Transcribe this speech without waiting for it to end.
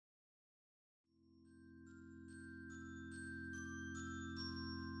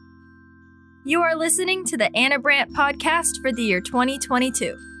You are listening to the Anna Brandt podcast for the year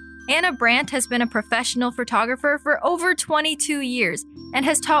 2022. Anna Brandt has been a professional photographer for over 22 years and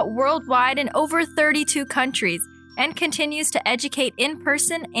has taught worldwide in over 32 countries and continues to educate in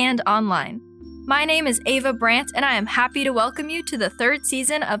person and online. My name is Ava Brandt, and I am happy to welcome you to the third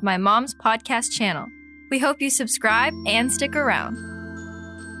season of my mom's podcast channel. We hope you subscribe and stick around.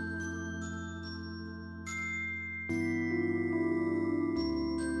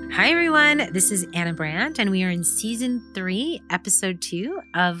 Hi, everyone. This is Anna Brandt, and we are in Season 3, Episode 2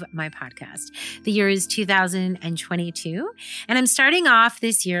 of my podcast. The year is 2022, and I'm starting off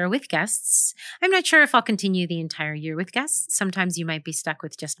this year with guests. I'm not sure if I'll continue the entire year with guests. Sometimes you might be stuck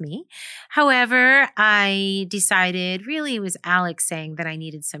with just me. However, I decided, really, it was Alex saying that I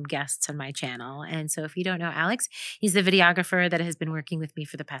needed some guests on my channel. And so if you don't know Alex, he's the videographer that has been working with me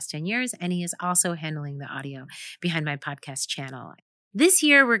for the past 10 years, and he is also handling the audio behind my podcast channel. This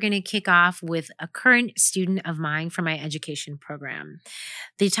year, we're going to kick off with a current student of mine from my education program.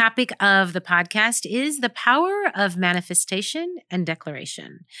 The topic of the podcast is the power of manifestation and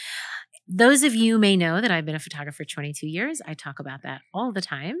declaration. Those of you may know that I've been a photographer 22 years. I talk about that all the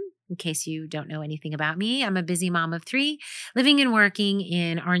time. In case you don't know anything about me, I'm a busy mom of 3, living and working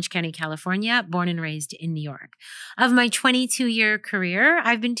in Orange County, California, born and raised in New York. Of my 22-year career,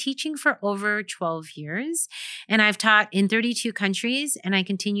 I've been teaching for over 12 years, and I've taught in 32 countries, and I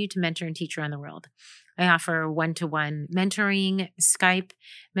continue to mentor and teach around the world. I offer one-to-one mentoring, Skype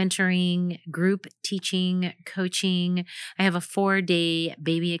mentoring, group teaching, coaching. I have a 4-day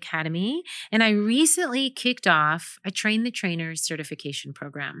baby academy, and I recently kicked off a Train the Trainer certification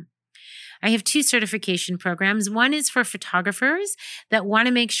program. I have 2 certification programs. One is for photographers that want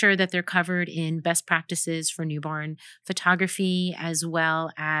to make sure that they're covered in best practices for newborn photography, as well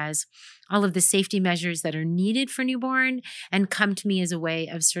as all of the safety measures that are needed for newborn, and come to me as a way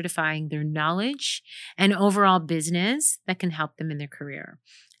of certifying their knowledge and overall business that can help them in their career.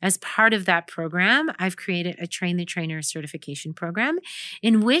 As part of that program, I've created a Train the Trainer certification program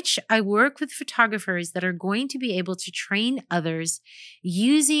in which I work with photographers that are going to be able to train others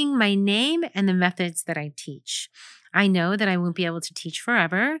using my name and the methods that I teach. I know that I won't be able to teach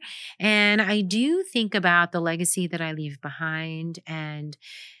forever, and I do think about the legacy that I leave behind and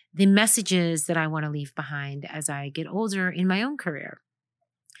the messages that I want to leave behind as I get older in my own career.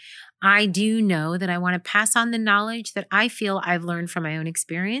 I do know that I want to pass on the knowledge that I feel I've learned from my own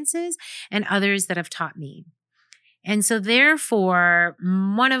experiences and others that have taught me. And so therefore,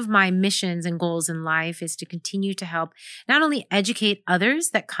 one of my missions and goals in life is to continue to help not only educate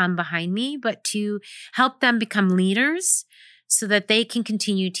others that come behind me, but to help them become leaders so that they can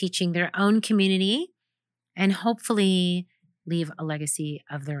continue teaching their own community and hopefully leave a legacy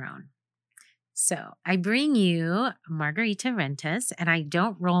of their own. So I bring you Margarita Rentas, and I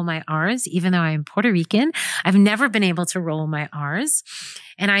don't roll my R's, even though I'm Puerto Rican. I've never been able to roll my R's,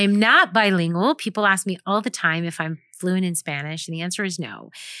 and I am not bilingual. People ask me all the time if I'm fluent in Spanish, and the answer is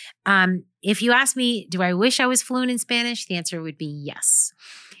no. If you ask me, do I wish I was fluent in Spanish? The answer would be yes.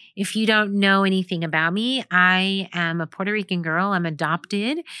 If you don't know anything about me, I am a Puerto Rican girl. I'm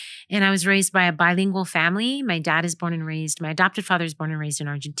adopted, and I was raised by a bilingual family. My adopted father is born and raised in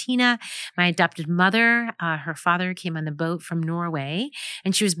Argentina. My adopted mother, her father came on the boat from Norway,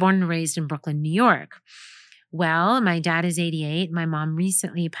 and she was born and raised in Brooklyn, New York. Well, my dad is 88. My mom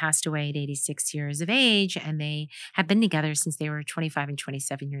recently passed away at 86 years of age, and they have been together since they were 25 and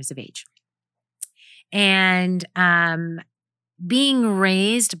 27 years of age. And, being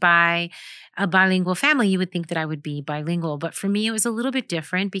raised by a bilingual family, you would think that I would be bilingual. But for me, it was a little bit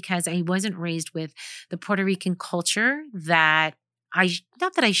different because I wasn't raised with the Puerto Rican culture that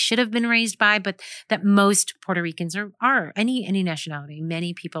not that I should have been raised by, but that most Puerto Ricans are any nationality.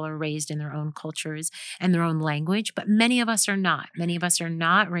 Many people are raised in their own cultures and their own language, but many of us are not. Many of us are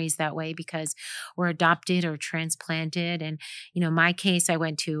not raised that way because we're adopted or transplanted. And, my case, I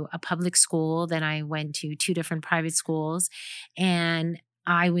went to a public school, then I went to 2 different private schools, and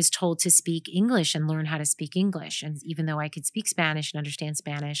I was told to speak English and learn how to speak English. And even though I could speak Spanish and understand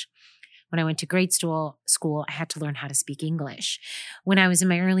Spanish, when I went to grade school, I had to learn how to speak English. When I was in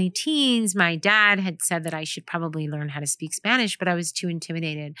my early teens, my dad had said that I should probably learn how to speak Spanish, but I was too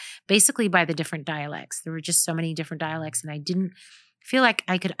intimidated, basically by the different dialects. There were just so many different dialects, and I didn't feel like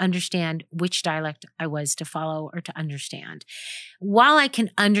I could understand which dialect I was to follow or to understand. While I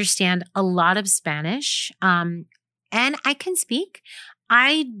can understand a lot of Spanish, and I can speak,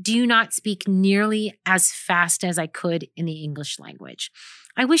 I do not speak nearly as fast as I could in the English language.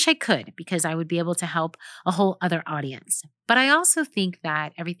 I wish I could, because I would be able to help a whole other audience. But I also think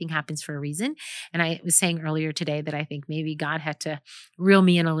that everything happens for a reason. And I was saying earlier today that I think maybe God had to reel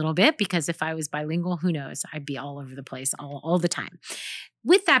me in a little bit, because if I was bilingual, who knows, I'd be all over the place all the time.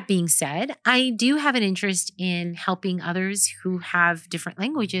 With that being said, I do have an interest in helping others who have different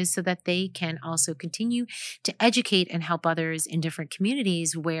languages so that they can also continue to educate and help others in different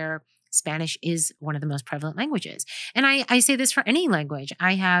communities where Spanish is one of the most prevalent languages. And I say this for any language.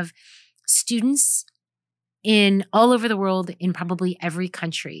 I have students in all over the world, in probably every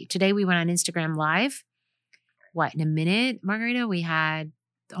country. Today we went on Instagram Live. What, in a minute, Margarita? We had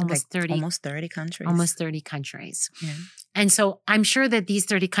almost 30 countries. Almost 30 countries. Yeah. And so I'm sure that these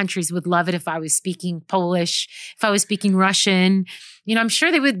 30 countries would love it if I was speaking Polish, if I was speaking Russian. You know, I'm sure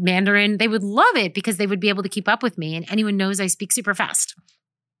they would Mandarin. They would love it because they would be able to keep up with me. And anyone knows I speak super fast.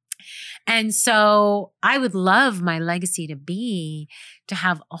 And so I would love my legacy to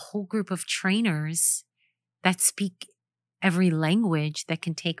have a whole group of trainers that speak every language, that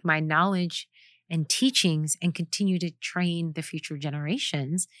can take my knowledge and teachings and continue to train the future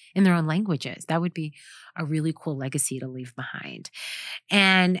generations in their own languages. That would be a really cool legacy to leave behind.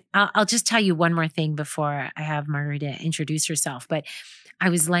 And I'll just tell you one more thing before I have Margarita introduce herself. But I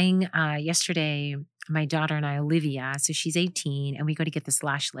was laying yesterday, my daughter and I, Olivia, so she's 18, and we go to get this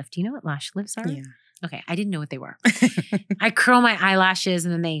lash lift. Do you know what lash lifts are? Yeah. Okay, I didn't know what they were. I curl my eyelashes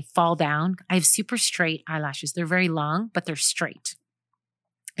and then they fall down. I have super straight eyelashes. They're very long, but they're straight.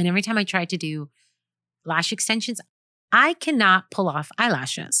 And every time I try to do lash extensions, I cannot pull off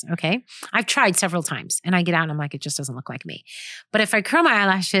eyelashes, okay? I've tried several times and I get out and I'm like, it just doesn't look like me. But if I curl my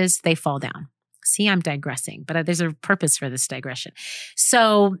eyelashes, they fall down. See, I'm digressing, but there's a purpose for this digression.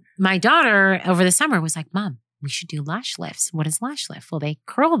 So my daughter over the summer was like, Mom, we should do lash lifts. What is lash lift? Well, they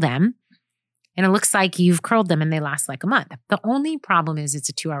curl them and it looks like you've curled them and they last like a month. The only problem is it's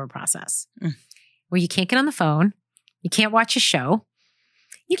a 2-hour process where you can't get on the phone. You can't watch a show.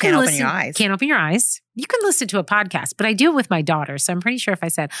 You can't open your eyes. Can't open your eyes. You can listen to a podcast, but I do it with my daughter. So I'm pretty sure if I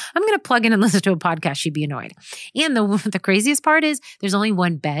said, I'm going to plug in and listen to a podcast, she'd be annoyed. And the craziest part is there's only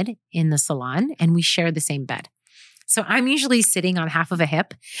one bed in the salon and we share the same bed. So I'm usually sitting on half of a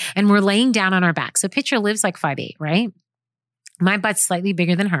hip and we're laying down on our back. So picture Liv's like 5'8", right? My butt's slightly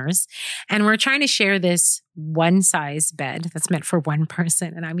bigger than hers. And we're trying to share this one size bed that's meant for one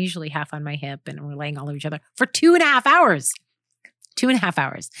person. And I'm usually half on my hip and we're laying all over each other for 2.5 hours. 2.5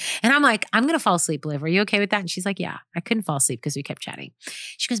 hours. And I'm like, I'm going to fall asleep, Liv. Are you okay with that? And she's like, yeah, I couldn't fall asleep because we kept chatting.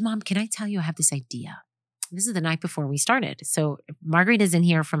 She goes, Mom, can I tell you I have this idea? This is the night before we started. So Margarita's in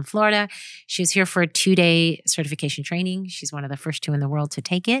here from Florida. She was here for a 2-day certification training. She's one of the first 2 in the world to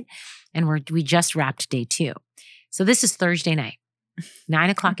take it. And we just wrapped day 2. So this is Thursday night,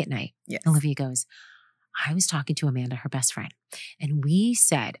 9:00 at night. Yes. Olivia goes, I was talking to Amanda, her best friend, and we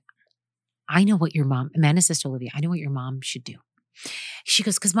said, I know what your mom, Amanda says to Olivia, I know what your mom should do. She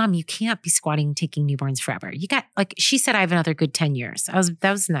goes, because Mom, you can't be squatting, taking newborns forever. You got, like, she said, I have another good 10 years.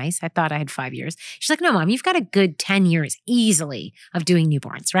 That was nice. I thought I had 5 years. She's like, no, Mom, you've got a good 10 years easily of doing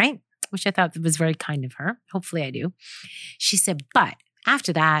newborns, right? Which I thought was very kind of her. Hopefully I do. She said, but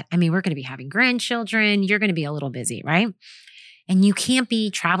after that, I mean, we're going to be having grandchildren. You're going to be a little busy, right? And you can't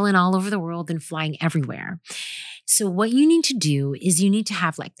be traveling all over the world and flying everywhere. So what you need to do is you need to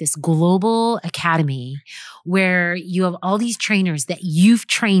have like this global academy where you have all these trainers that you've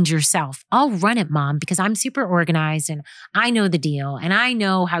trained yourself. I'll run it, Mom, because I'm super organized and I know the deal and I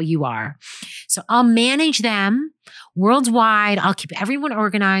know how you are. So I'll manage them worldwide. I'll keep everyone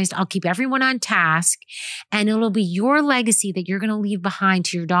organized. I'll keep everyone on task. And it'll be your legacy that you're going to leave behind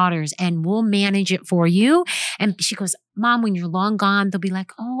to your daughters and we'll manage it for you. And she goes, Mom, when you're long gone, they'll be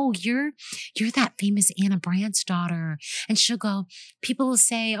like, oh, you're that famous Anna Brandt's daughter. And she'll go, people will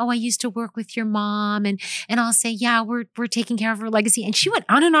say, oh, I used to work with your mom. And I'll say, yeah, we're taking care of her legacy. And she went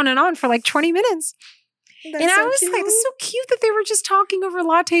on and on and on for like 20 minutes. That's and I so was cute. like, so cute that they were just talking over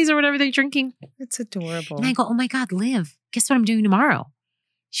lattes or whatever they're drinking. It's adorable. And I go, oh my God, Liv, guess what I'm doing tomorrow?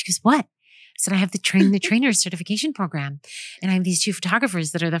 She goes, what? I said, I have the trainer certification program. And I have these 2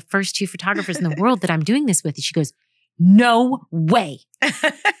 photographers that are the first 2 photographers in the world that I'm doing this with. And she goes, no way.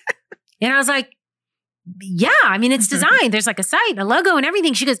 And I was like, yeah, I mean, it's designed. There's like a site, a logo and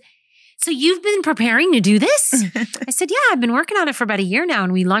everything. She goes, so you've been preparing to do this? I said, yeah, I've been working on it for about a year now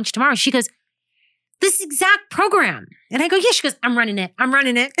and we launch tomorrow. She goes, this exact program. And I go, yeah. She goes, I'm running it.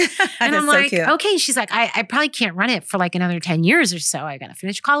 And I'm like, so okay. She's like, I probably can't run it for like another 10 years or so. I got to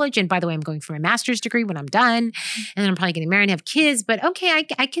finish college. And by the way, I'm going for my master's degree when I'm done. And then I'm probably getting married and have kids. But okay,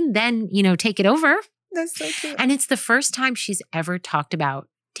 I can then, take it over. That's so cute. And it's the first time she's ever talked about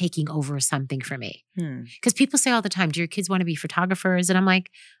taking over something for me. Hmm. Because people say all the time, do your kids want to be photographers? And I'm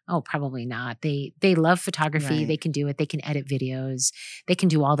like, oh, probably not. They love photography. Right. They can do it. They can edit videos. They can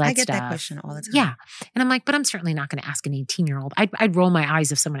do all that I get stuff. that question all the time. Yeah. And I'm like, but I'm certainly not going to ask an 18-year-old. I'd roll my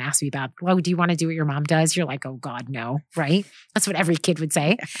eyes if someone asked me about, well, do you want to do what your mom does? You're like, oh God, no. Right? That's what every kid would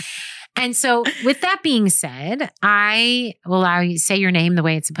say. And so with that being said, I will allow you to say your name the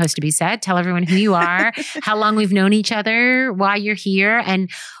way it's supposed to be said. Tell everyone who you are, how long we've known each other, why you're here, and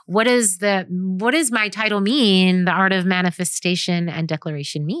what does my title mean, the art of manifestation and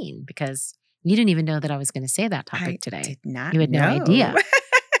declaration mean? Because you didn't even know that I was going to say that topic today. I did not You had no know. idea.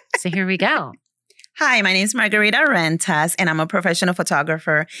 So here we go. Hi, my name is Margarita Rentas, and I'm a professional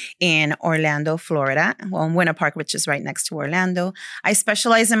photographer in Orlando, Florida. Well, in Winter Park, which is right next to Orlando. I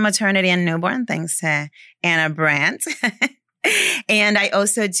specialize in maternity and newborn, thanks to Anna Brandt. And I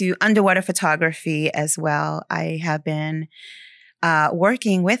also do underwater photography as well. I have been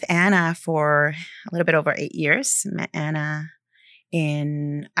working with Anna for a little bit over 8 years. Met Anna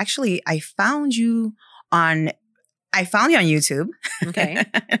I found you on YouTube. Okay.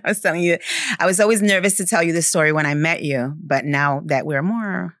 I was telling you, I was always nervous to tell you this story when I met you, but now that we're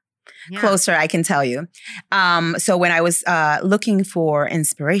more closer, I can tell you. So when I was looking for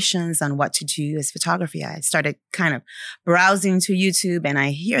inspirations on what to do as photography, I started kind of browsing to YouTube, and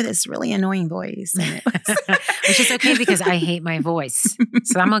I hear this really annoying voice. And Which is okay because I hate my voice.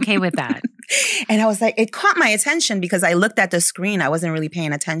 So I'm okay with that. And I was like, it caught my attention because I looked at the screen. I wasn't really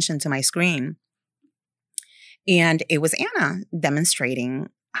paying attention to my screen. And it was Anna demonstrating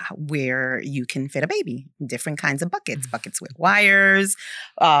where you can fit a baby, different kinds of buckets with wires,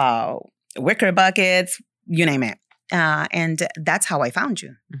 wicker buckets, you name it. And that's how I found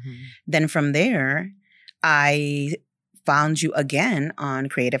you. Mm-hmm. Then from there, I found you again on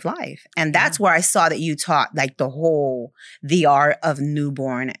Creative Life. And that's where I saw that you taught like the art of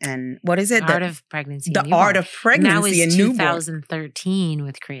newborn and what is it? The art of pregnancy. The art of pregnancy and newborn. That was 2013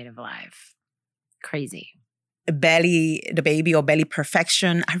 with Creative Life. Crazy. Belly, the baby, or belly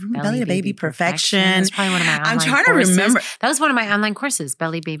perfection. I remember belly, the baby perfection. That's probably one of my online courses. I'm trying to remember. That was one of my online courses,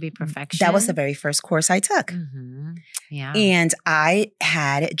 belly baby perfection. That was the very first course I took. Mm-hmm. Yeah. And I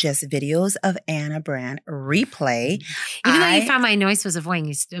had just videos of Anna Brandt replay. Even though you found my noise was annoying,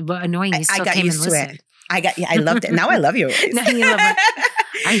 you still got came used and to listened. it. I loved it. Now I love your voice. Now you love it.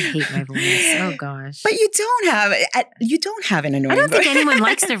 I hate my voice. Oh gosh. But you don't have an annoying I don't think voice. anyone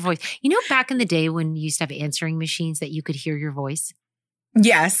likes their voice. You know, back in the day when you used to have answering machines that you could hear your voice,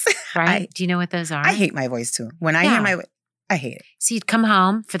 Yes. right? Do you know what those are? I hate my voice too. When I hear my voice, I hate it. So you'd come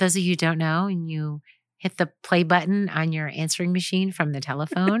home, for those of you who don't know, and you hit the play button on your answering machine from the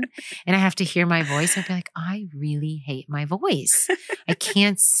telephone, and I have to hear my voice. I'd be like, I really hate my voice. I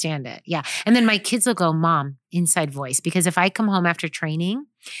can't stand it. Yeah. And then my kids will go, Mom, inside voice. Because if I come home after training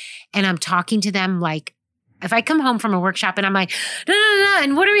and I'm talking to them, like, if I come home from a workshop and I'm like, no,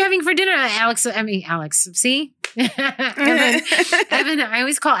 and what are we having for dinner? Alex, see? Evan, I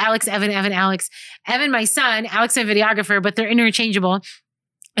always call Alex, Evan, Alex. Evan, my son, Alex, my videographer, but they're interchangeable.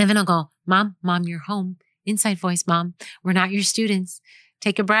 Evan will go, Mom, you're home. Inside voice, Mom. We're not your students.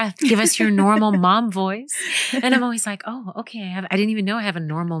 Take a breath. Give us your normal mom voice. And I'm always like, oh, okay. I didn't even know I have a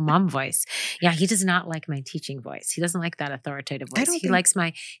normal mom voice. Yeah, he does not like my teaching voice. He doesn't like that authoritative voice. He likes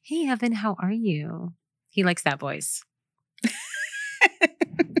my, hey, Evan, how are you? He likes that voice.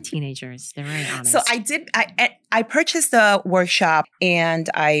 Teenagers, they're very honest. So I purchased the workshop, and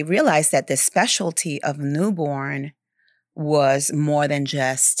I realized that the specialty of newborn was more than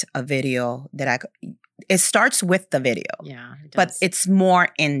just a video it starts with the video. Yeah, it does. But it's more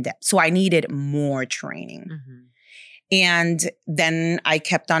in depth. So I needed more training. Mm-hmm. And then I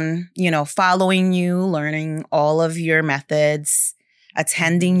kept on, following you, learning all of your methods,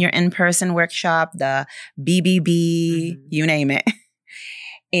 attending your in-person workshop, the BBB, you name it.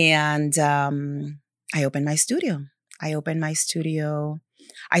 And I opened my studio.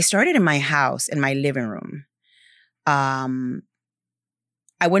 I started in my house, in my living room.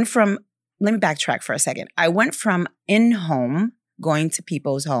 Let me backtrack for a second. I went from in-home, going to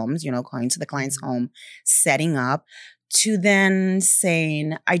people's homes, going to the client's home, setting up, to then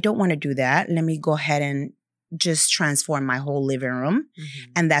saying, I don't want to do that. Let me go ahead and just transform my whole living room.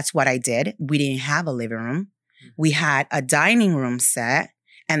 Mm-hmm. And that's what I did. We didn't have a living room. Mm-hmm. We had a dining room set,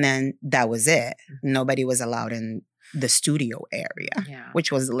 and then that was it. Mm-hmm. Nobody was allowed in the studio area,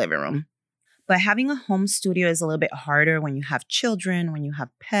 which was the living room. But having a home studio is a little bit harder when you have children, when you have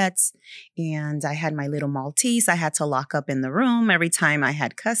pets. And I had my little Maltese. I had to lock up in the room every time I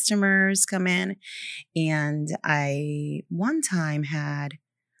had customers come in. And I one time had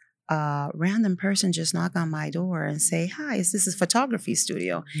a random person just knock on my door and say, "Hi, is this a photography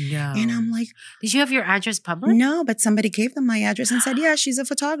studio?" No. And I'm like, did you have your address public? no, but somebody gave them my address and said, yeah, she's a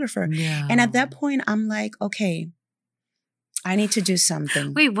photographer. No. And at that point, I'm like, okay, I need to do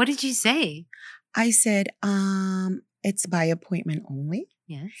something. Wait, what did you say? I said, it's by appointment only.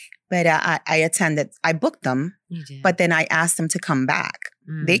 Yes. But I attended, I booked them, You did. but then I asked them to come back.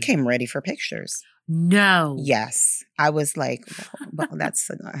 Mm. They came ready for pictures. No. Yes. I was like, well, that's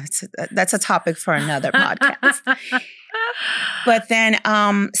a topic for another podcast. But then,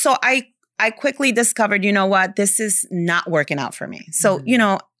 so I quickly discovered, you know what, this is not working out for me. So, Mhm. you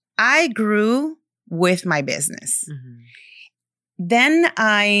know, I grew with my business. Mhm. Then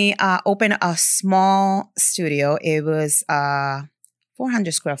I opened a small studio. It was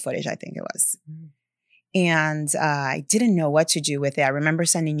 400 square footage, I think it was. Mhm. And I didn't know what to do with it. I remember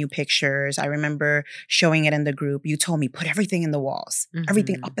sending you pictures. I remember showing it in the group. You told me, put everything in the walls,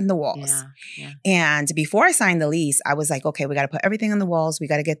 everything Mhm. up in the walls. Yeah. Yeah. And before I signed the lease, I was like, okay, we got to put everything in the walls. We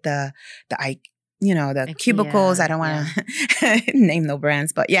got to get the cubicles. Yeah, I don't want to name no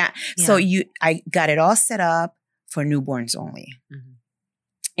brands, but yeah. So I got it all set up for newborns only. Mhm.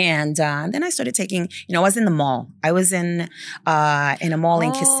 And then I started taking, I was in the mall. I was in a mall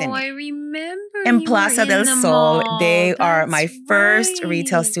in Kissimmee. Oh, I remember. In you Plaza were del in the Sol. mall. They are my That's first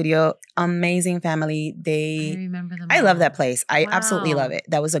retail right. studio. Amazing family. I remember them. I love that place. I absolutely Wow. love it.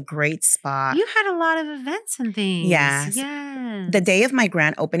 That was a great spot. You had a lot of events and things. Yes. Yes. The day of my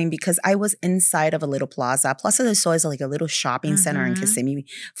grand opening, because I was inside of a little plaza. Plaza del Sol is like a little shopping center in Mhm. Kissimmee,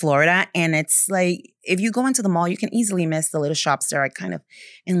 Florida. And it's like, if you go into the mall, you can easily miss the little shops there. I kind of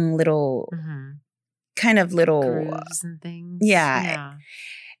in little, Mhm. little, Grooves and things. yeah.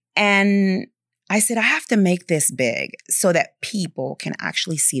 And I said, I have to make this big so that people can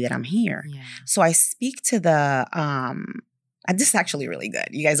actually see that I'm here. Yeah. So I speak to the, this is actually really good.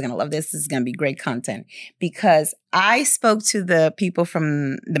 You guys are going to love this. This is going to be great content because I spoke to the people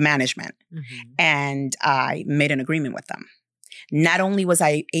from the management Mhm. and I made an agreement with them. Not only was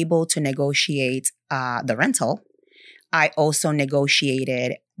I able to negotiate the rental, I also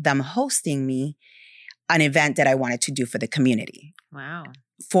negotiated them hosting me an event that I wanted to do for the community. Wow.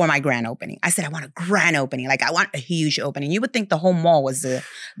 For my grand opening. I said, I want a grand opening. Like, I want a huge opening. You would think the whole mall was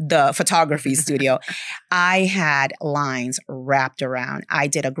the photography studio. I had lines wrapped around. I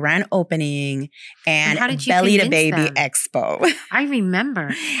did a grand opening and how did you Belly to convince Baby them? Expo. I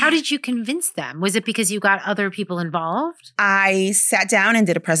remember. How did you convince them? Was it because you got other people involved? I sat down and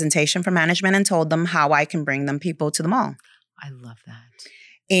did a presentation for management and told them how I can bring them people to the mall. I love that.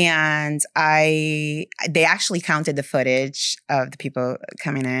 And they actually counted the footage of the people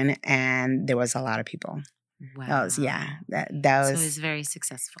coming in, and there was a lot of people. Wow. That was So was. it was very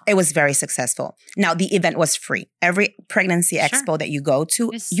successful. It was very successful. Now, the event was free. Every pregnancy Sure. expo that you go to,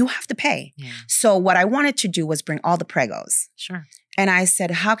 Yes. you have to pay. Yeah. So what I wanted to do was bring all the pregos. Sure. And I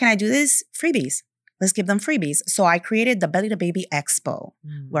said, how can I do this? Freebies. Let's give them freebies. So I created the Belly to Baby Expo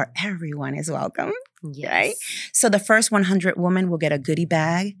where everyone is welcome. Yes. right? So the first 100 women will get a goodie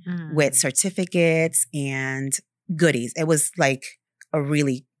bag Mm. with certificates and goodies. It was like a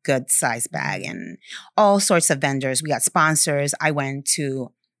really good size bag and all sorts of vendors. We got sponsors. I went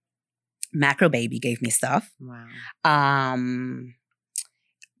to Macro Baby gave me stuff. Wow.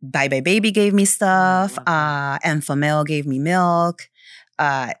 Bye Bye Baby gave me stuff. love that. Enfamil gave me milk.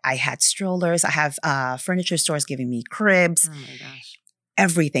 I had strollers. I have furniture stores giving me cribs. Oh my gosh.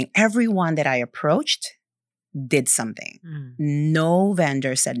 Everything. Everyone that I approached did something. Mm. No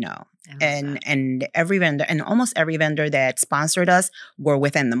vendor said no. I love And that. and every vendor and almost every vendor that sponsored us were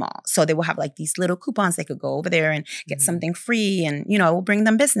within the mall. So they will have like these little coupons they could go over there and get Mhm. something free and we'll bring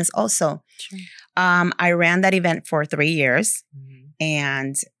them business also. Sure. I ran that event for 3 years Mhm.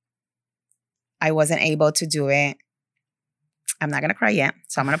 and I wasn't able to do it. I'm not gonna cry yet,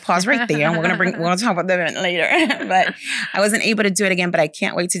 so I'm gonna pause right there, and we're gonna talk about the event later. But I wasn't able to do it again, but I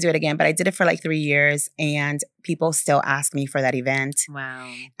can't wait to do it again. But I did it for like 3 years, and people still ask me for that event.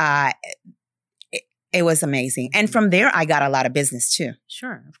 Wow. It was amazing, and from there, I got a lot of business too,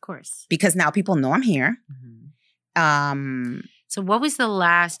 Sure. Of course. because now people know I'm here. Mhm. So what was the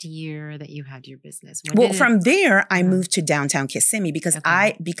last year that you had your business? When Well, did it- from there, I Mhm. moved to downtown Kissimmee because Okay.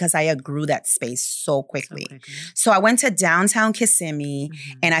 I grew that space so so quickly. quickly? So I went to downtown Kissimmee.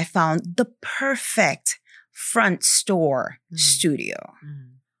 Mhm. And I found the perfect front store Mhm. studio.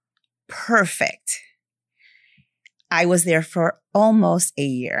 Mhm. Perfect. I was there for almost a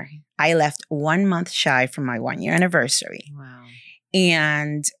year. I left 1 month shy from my 1-year anniversary. Wow.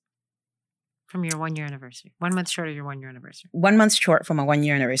 And From your 1-year anniversary. 1 month short of your 1-year anniversary. 1 month short from a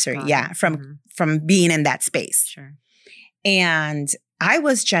 1-year anniversary. Got Yeah. it. From Mhm. from being in that space. Sure. And I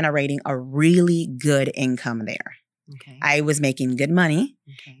was generating a really good income there. Okay. I was making good money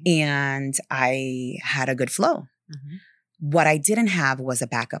Okay. and I had a good flow. Mhm. What I didn't have was a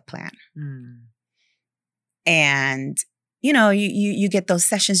backup plan. Mm. And, you get those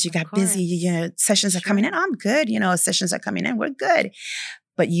sessions, you Of got busy, course. sessions are coming in. Sure. I'm good. Sessions are coming in. We're good.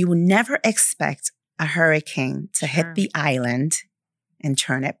 But you will never expect a hurricane to hit Sure. the island and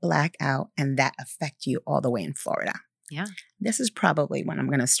turn it black out and that affect you all the way in Florida. Yeah. This is probably when I'm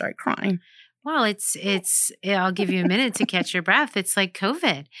going to start crying. Well, I'll give you a minute to catch your breath. It's like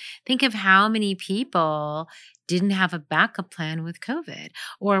COVID. Think of how many people didn't have a backup plan with COVID,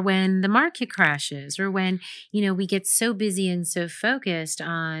 or when the market crashes, or when, we get so busy and so focused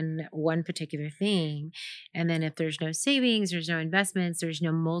on one particular thing. And then if there's no savings, there's no investments, there's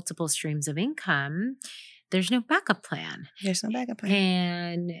no multiple streams of income, there's no backup plan. There's no backup plan.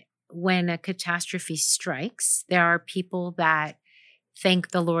 And when a catastrophe strikes, there are people that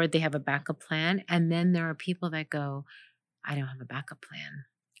thank the Lord they have a backup plan. And then there are people that go, I don't have a backup plan.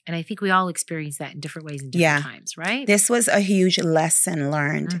 And I think we all experience that in different ways in different times, right? This was a huge lesson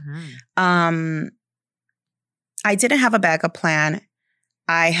learned. Mhm. I didn't have a backup plan.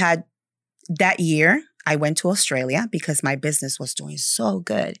 That year, I went to Australia because my business was doing so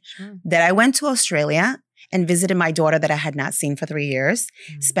good Sure. that I went to Australia and visited my daughter that I had not seen for 3 years,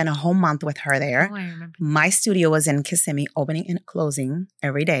 spent a whole month with her there. Oh, I remember. My studio was in Kissimmee, opening and closing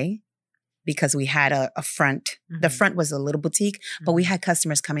every day because we had a front. The Mhm. front was a little boutique, but we had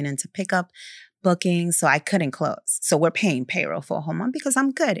customers coming in to pick up bookings, so I couldn't close. So we're paying payroll for a whole month because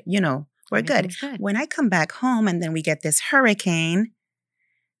I'm good. We're good. Everything's good. When I come back home and then we get this hurricane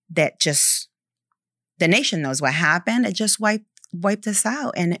that just, the nation knows what happened. It just wiped us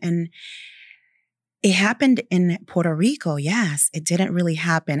out. And it happened in Puerto Rico. Yes, it didn't really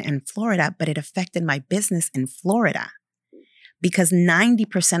happen in Florida, but it affected my business in Florida because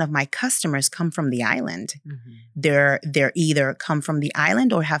 90% of my customers come from the island. Mhm. They're either come from the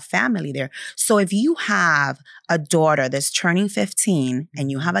island or have family there. So if you have a daughter that's turning 15 and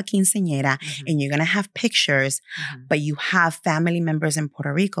you have a quinceañera Mhm. and you're going to have pictures, Mhm. but you have family members in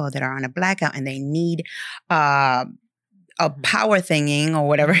Puerto Rico that are on a blackout and they need a power thinging or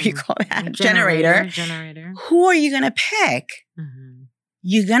whatever you call that, generator. Who are you going to pick? Mhm.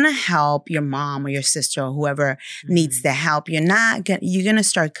 You're going to help your mom or your sister or whoever needs the help. You're going to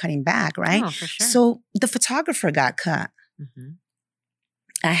start cutting back, right? Oh, for sure. So the photographer got cut. Mhm.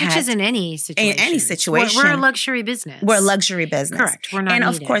 Which is in any situation. In any situation. We're a luxury business. We're a luxury business. Correct. We're not And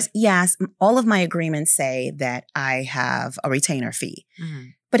of needed. course, yes, all of my agreements say that I have a retainer fee.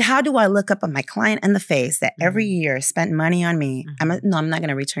 Mhm. But how do I look up at my client in the face that every year spent money on me? I'm not going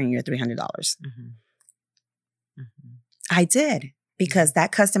to return you your $300. Mhm. Mhm. I did because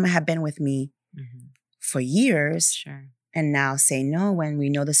that customer had been with me Mhm. for years Sure. and now say no when we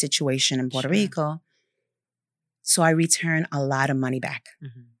know the situation in Puerto Sure. Rico. So I return a lot of money back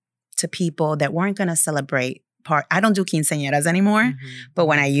Mhm. to people that weren't going to celebrate I don't do quinceañeras anymore, Mhm. but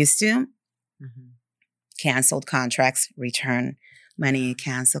when I used to, Mhm. canceled contracts, return money,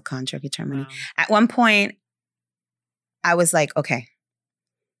 cancel contract, return money. Wow. At one point, I was like, okay,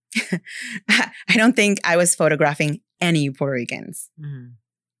 I don't think I was photographing any Puerto Ricans, Mhm.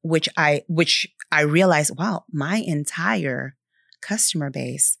 which I realized, wow, my entire customer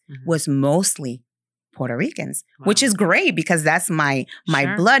base Mhm. was mostly Puerto Ricans, Wow. which is great because that's my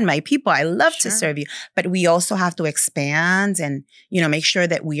Sure. blood, my people. I love to Sure. serve you. But we also have to expand and, make sure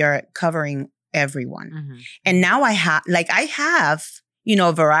that we are covering everyone. Mhm. And now I have,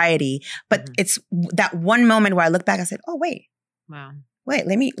 a variety, but Mhm. it's that one moment where I look back, I said, oh, wait, Wow. let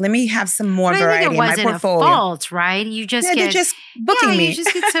me have some more But I variety think in it my wasn't portfolio. a fault, right? You just Yeah, get they're just booking me. you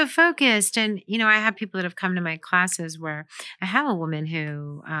just get so focused. And, I have people that have come to my classes where I have a woman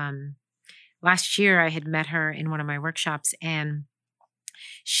who, last year I had met her in one of my workshops and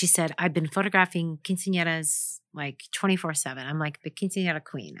she said, I've been photographing quinceañeras like 24/7. I'm like the quinceañera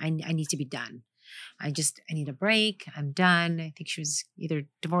queen. I need to be done. I need a break. I'm done. I think she was either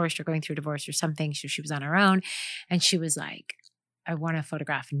divorced or going through divorce or something. So she was on her own. And she was like, I want to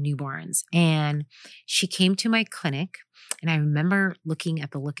photograph newborns. And she came to my clinic and I remember looking at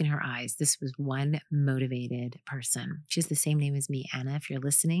the look in her eyes. This was one motivated person. She has the same name as me, Anna, if you're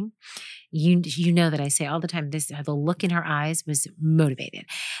listening. You know that I say all the time, the look in her eyes was motivated.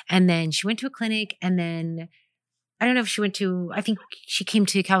 And then she went to a clinic and then I don't know if she I think she came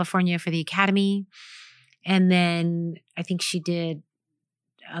to California for the academy. And then I think she did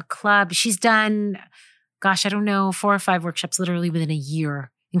a club. She's done, I don't know, 4 or 5 workshops literally within a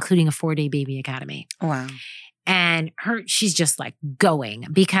year, including a 4-day baby academy. Wow. And she's just like going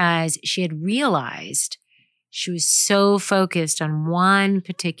because she had realized She was so focused on one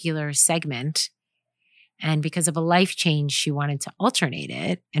particular segment. And because of a life change, she wanted to alternate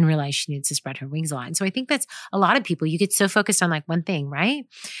it and realized she needs to spread her wings a lot. And so I think that's a lot of people. You get so focused on like one thing, right?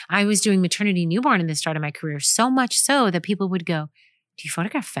 I was doing maternity newborn in the start of my career, so much so that people would go, do you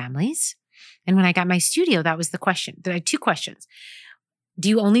photograph families? And when I got my studio, that was the question. There are 2 questions. Do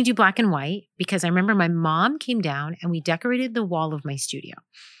you only do black and white? Because I remember my mom came down and we decorated the wall of my studio.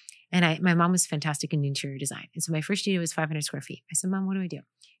 And my mom was fantastic in interior design. And so my first studio was 500 square feet. I said, Mom, what do I do?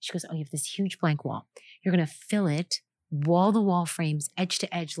 She goes, oh, you have this huge blank wall. You're going to fill it, wall-to-wall frames, edge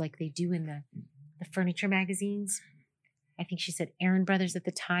to edge, like they do in the furniture magazines. I think she said Aaron Brothers at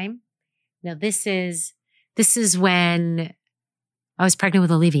the time. Now this is when I was pregnant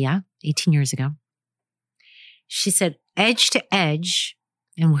with Olivia 18 years ago. She said edge to edge,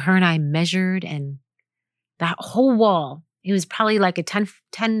 and her and I measured, and that whole wall, it was probably like a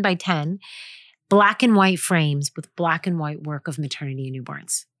 10 by 10, black and white frames with black and white work of maternity and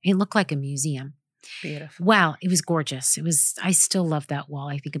newborns. It looked like a museum. Beautiful. Wow, it was gorgeous. I still love that wall.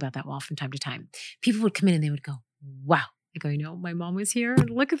 I think about that wall from time to time. People would come in and they would go, wow. I go, my mom was here.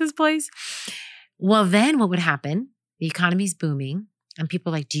 Look at this place. Well, then what would happen? The economy's booming and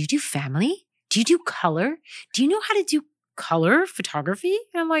people are like, do you do family? Do you do color? Do you know how to do color photography?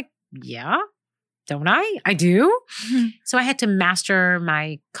 And I'm like, yeah, don't I? I do. Mm-hmm. So I had to master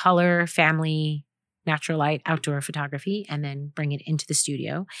my color, family, natural light, outdoor photography, and then bring it into the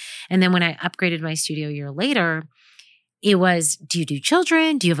studio. And then when I upgraded my studio a year later, it was, do you do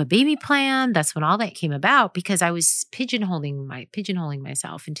children? Do you have a baby plan? That's when all that came about, because I was pigeonholing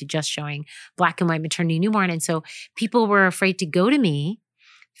myself into just showing black and white maternity newborn. And so people were afraid to go to me.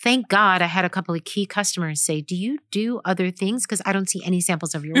 Thank God I had a couple of key customers say, do you do other things? Because I don't see any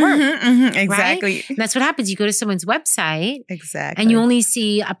samples of your work. Exactly. Right? That's what happens. You go to someone's website. Exactly. And you only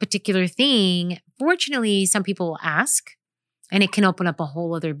see a particular thing. Fortunately, some people will ask and it can open up a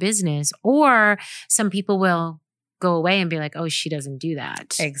whole other business. Or some people will go away and be like, oh, she doesn't do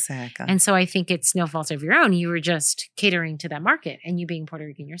that. Exactly. And so I think it's no fault of your own. You were just catering to that market and you being Puerto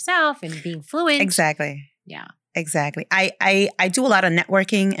Rican yourself and being fluent. Exactly. Yeah. Exactly. I do a lot of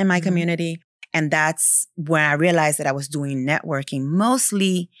networking in my community. And that's when I realized that I was doing networking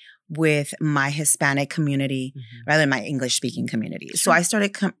mostly with my Hispanic community rather than my English speaking community. Sure. So I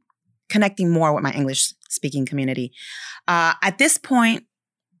started connecting more with my English speaking community. At this point,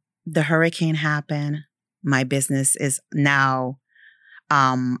 the hurricane happened. My business is now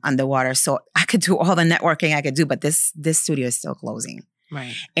underwater. So I could do all the networking I could do, but this studio is still closing.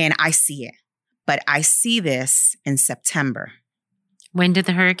 Right. And I see it. But I see this in September. When did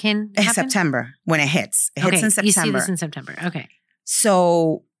the hurricane happen? In September, when it hits. It hits in September. You see this in September. Okay.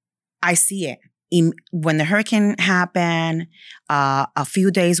 So I see it. When the hurricane happened, a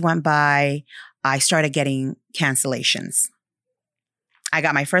few days went by, I started getting cancellations. I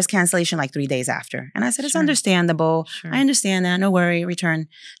got my first cancellation like 3 days after. And I said, it's understandable. Sure. I understand that. No worry. Return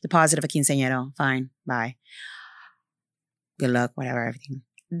deposit of a quinceañero. Fine. Bye. Good luck. Whatever. Everything.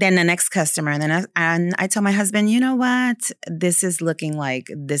 Then the next customer, and I tell my husband, you know what? This is looking like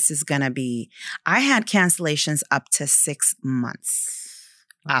this is going to be, I had cancellations up to 6 months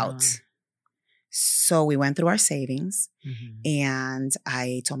out. So we went through our savings and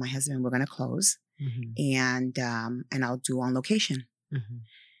I told my husband, we're going to close and I'll do on location.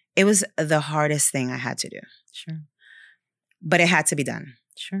 It was the hardest thing I had to do. Sure. But it had to be done.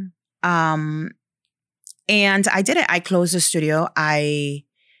 Sure. And I did it. I closed the studio. I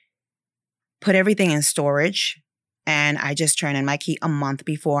put everything in storage and I just turned in my key a month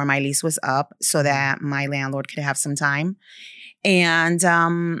before my lease was up so that my landlord could have some time. And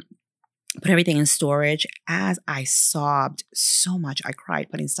put everything in storage. As I sobbed so much, I cried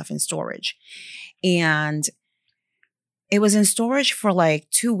putting stuff in storage. And it was in storage for like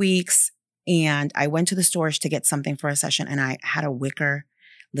 2 weeks. And I went to the storage to get something for a session and I had a wicker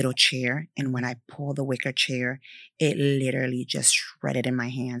little chair. And when I pulled the wicker chair, it literally just shredded in my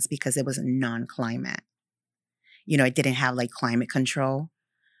hands because it was non-climate. You know, it didn't have like climate control.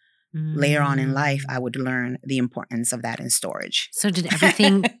 Later on in life, I would learn the importance of that in storage. So did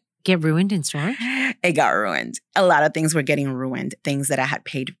everything get ruined in storage? It got ruined. A lot of things were getting ruined. Things that I had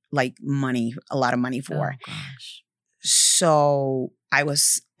paid like money, a lot of money for. Oh, gosh. So I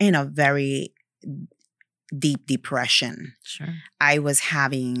was in a very deep depression. Sure. I was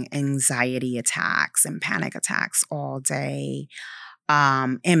having anxiety attacks and panic attacks all day.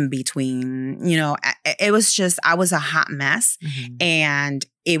 In between, you know, it was just, I was a hot mess. And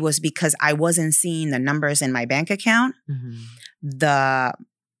it was because I wasn't seeing the numbers in my bank account. The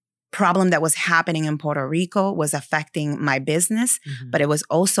problem that was happening in Puerto Rico was affecting my business, but it was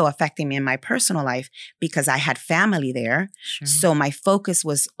also affecting me in my personal life because I had family there. Sure. So my focus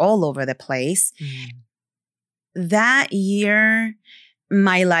was all over the place. That year,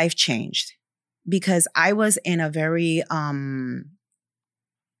 my life changed because I was in a very, how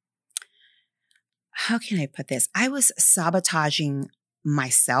can I put this? I was sabotaging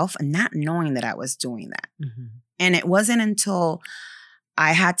myself and not knowing that I was doing that. And it wasn't until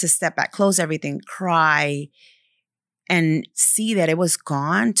I had to step back, close everything, cry, and see that it was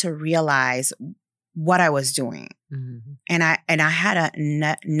gone to realize what I was doing. And I had a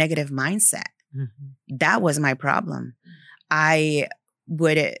negative mindset. That was my problem. I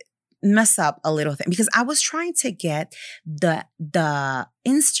would mess up a little thing because I was trying to get the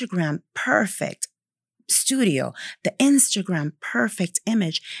Instagram perfect studio, the Instagram perfect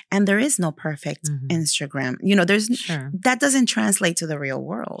image, and there is no perfect Instagram. You know, there's that doesn't translate to the real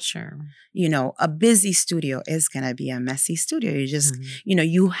world. Sure. You know, a busy studio is going to be a messy studio. You just, you know,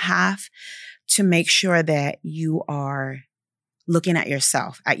 you have to make sure that you are looking at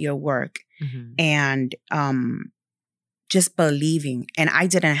yourself, at your work, and just believing. And I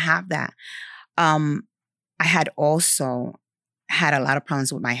didn't have that. I had also had a lot of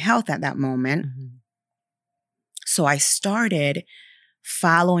problems with my health at that moment. So I started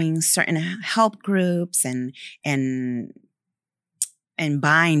following certain help groups and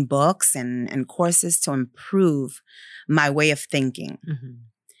buying books and courses to improve my way of thinking.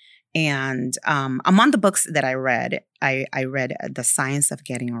 And among the books that I read The Science of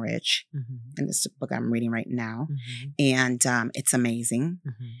Getting Rich. And this is a book I'm reading right now. And it's amazing.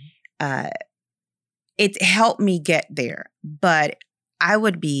 It helped me get there. But I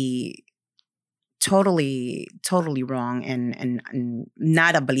would be totally wrong and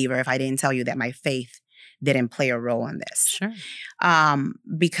not a believer if I didn't tell you that my faith didn't play a role in this. Sure.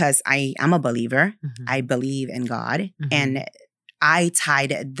 Because I'm a believer. I believe in God. And I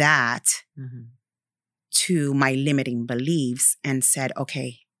tied that to my limiting beliefs and said,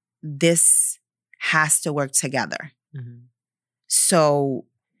 okay, this has to work together. So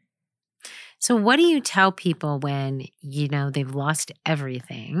what do you tell people when, you know, they've lost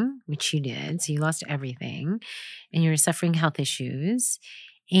everything, which you did? So you lost everything and you're suffering health issues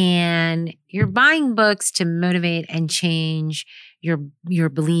and you're buying books to motivate and change your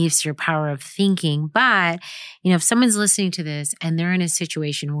beliefs, your power of thinking. But, you know, if someone's listening to this and they're in a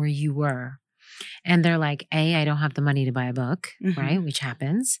situation where you were, and they're like, A, I don't have the money to buy a book, right? Which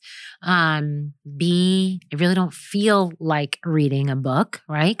happens. B, I really don't feel like reading a book,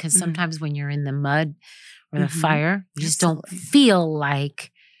 right? Because sometimes when you're in the mud or the fire, you just don't feel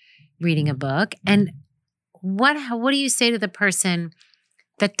like reading a book. And what do you say to the person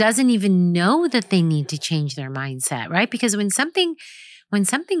that doesn't even know that they need to change their mindset, right? Because when something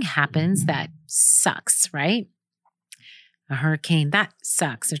happens that sucks, right? A hurricane, that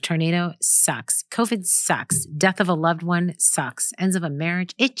sucks. A tornado sucks. COVID sucks. Death of a loved one sucks. Ends of a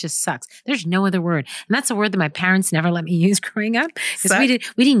marriage, it just sucks. There's no other word. And that's a word that my parents never let me use growing up. Because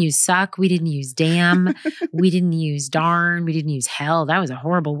we didn't use suck. We didn't use damn. We didn't use darn. We didn't use hell. That was a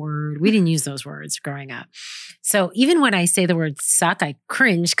horrible word. We didn't use those words growing up. So even when I say the word suck, I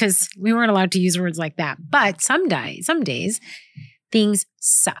cringe because we weren't allowed to use words like that. But some days, things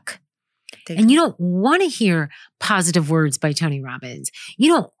suck. And you don't want to hear positive words by Tony Robbins.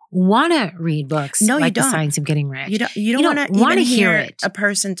 You don't want to read books like The Science of Getting Rich. You don't want to hear it. A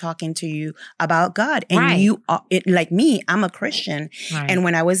person talking to you about God. And like me, I'm a Christian. Right. And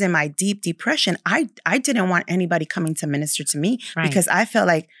when I was in my deep depression, I didn't want anybody coming to minister to me because I felt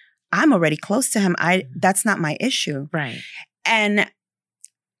like I'm already close to him. That's not my issue. Right. And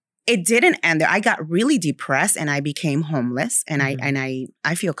it didn't end there. I got really depressed and I became homeless. And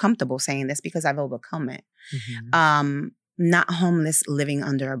I feel comfortable saying this because I've overcome it. Not homeless living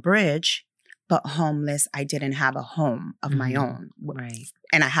under a bridge, but homeless. I didn't have a home of my own. Right.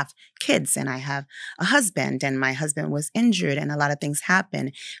 And I have kids and I have a husband and my husband was injured and a lot of things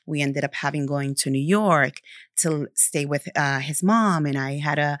happened. We ended up going to New York to stay with his mom and I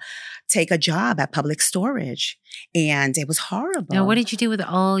had to take a job at Public Storage and it was horrible. Now, what did you do with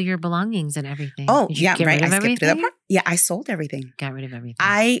all your belongings and everything? Oh, did you get rid of everything? Yeah, I sold everything. Got rid of everything.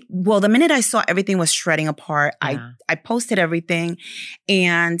 The minute I saw everything was shredding apart, I posted everything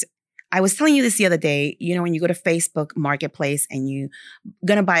and I was telling you this the other day, when you go to Facebook Marketplace and you're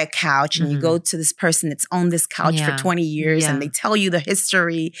going to buy a couch and you go to this person that's owned this couch for 20 years and they tell you the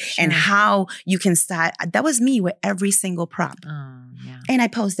history and how you can start. That was me with every single prop. And I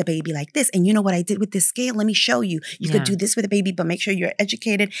posed the baby like this. And you know what I did with this scale? Let me show you. You could do this with a baby, but make sure you're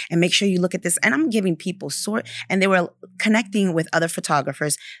educated and make sure you look at this. And I'm giving people and they were connecting with other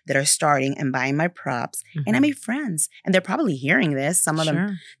photographers that are starting and buying my props. And I made friends. And they're probably hearing this. Some of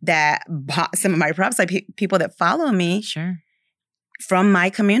them that bought some of my props, like people that follow me from my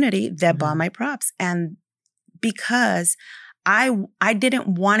community that bought my props. And because I didn't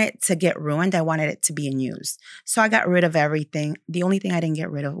want it to get ruined, I wanted it to be in use. So I got rid of everything. The only thing I didn't get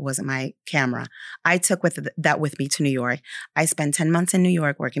rid of was my camera. I took that with me to New York. I spent 10 months in New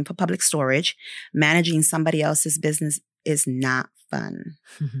York working for Public Storage. Managing somebody else's business is not fun.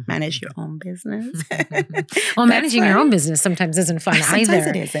 Manage your own business. Well, managing your own business sometimes isn't fun sometimes either.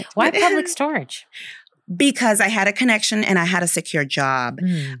 It isn't. Why Public Storage? Because I had a connection and I had a secure job.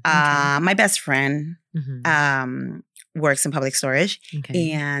 My best friend works in Public Storage,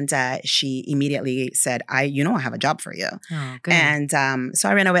 and she immediately said, I have a job for you. Oh, good. And so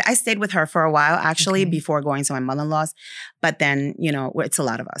I ran away. I stayed with her for a while, actually, before going to my mother-in-law's. But then, it's a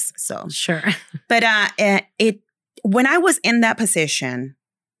lot of us. So sure. But when I was in that position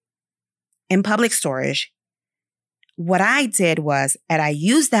in Public Storage, what I did was, and I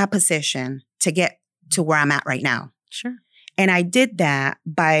used that position to get to where I'm at right now. Sure. And I did that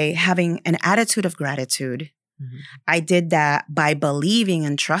by having an attitude of gratitude. I did that by believing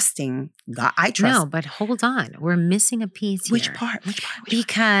and trusting God. I trust. No, but hold on. We're missing a piece here. Which part?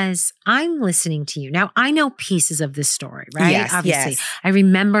 Because I'm listening to you. Now, I know pieces of this story, right? Yes, obviously. yes. I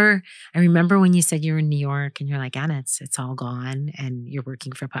remember when you said you were in New York and you're like, Anna, it's all gone and you're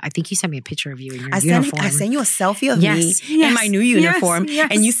working for, I think you sent me a picture of you in your uniform. I sent you a selfie of me in my new uniform. Yes.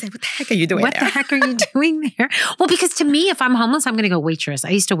 And you said, what the heck are you doing there? What the heck are you doing there? Well, because to me, if I'm homeless, I'm going to go waitress. I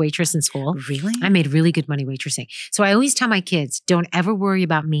used to waitress in school. Really? I made really good money waitressing. So I always tell my kids, don't ever worry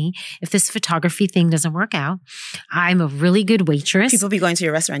about me. If this photography thing doesn't work out, I'm a really good waitress. People be going to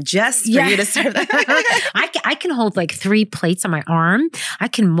your restaurant just for you to serve them. I can hold like 3 plates on my arm. I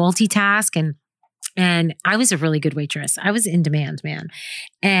can multitask and I was a really good waitress. I was in demand, man.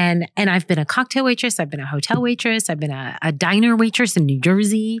 And I've been a cocktail waitress. I've been a hotel waitress. I've been a diner waitress in New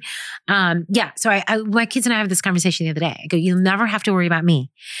Jersey. So my kids and I have this conversation the other day. I go, you'll never have to worry about me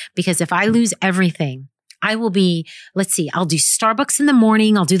because if I lose everything, I will be, I'll do Starbucks in the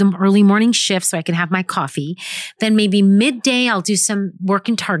morning. I'll do the early morning shift so I can have my coffee. Then maybe midday, I'll do some work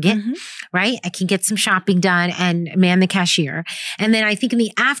in Target, right? I can get some shopping done and man the cashier. And then I think in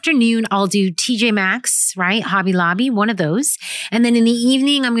the afternoon, I'll do TJ Maxx, right? Hobby Lobby, one of those. And then in the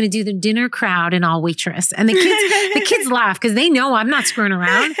evening, I'm going to do the dinner crowd and I'll waitress. And the kids laugh because they know I'm not screwing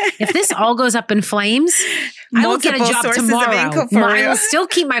around. If this all goes up in flames, I will get a job tomorrow. I will still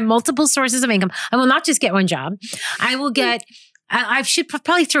keep my multiple sources of income. I will not just get one job. I will get, I should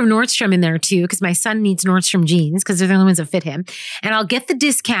probably throw Nordstrom in there too, because my son needs Nordstrom jeans because they're the only ones that fit him. And I'll get the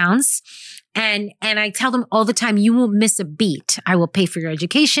discounts. And I tell them all the time, you won't miss a beat. I will pay for your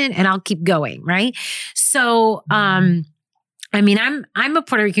education and I'll keep going. Right. So, I'm a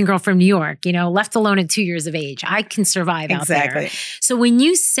Puerto Rican girl from New York, left alone at 2 years of age. I can survive out there. So when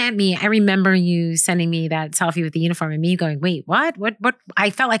you sent me, I remember you sending me that selfie with the uniform and me going, wait, what?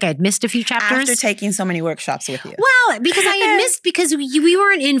 I felt like I had missed a few chapters. After taking so many workshops with you. Well, because I had missed, because we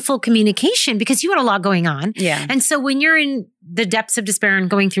weren't in full communication because you had a lot going on. Yeah. And so when you're in the depths of despair and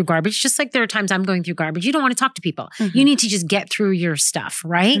going through garbage, just like there are times I'm going through garbage, you don't want to talk to people. You need to just get through your stuff,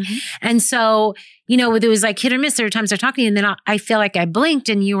 right? And so, it was like hit or miss. There were times I talked to you and then I feel like I blinked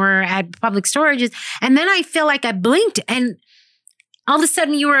and you were at Public Storages. And then I feel like I blinked and all of a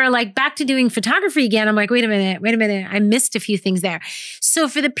sudden you were like back to doing photography again. I'm like, wait a minute. I missed a few things there. So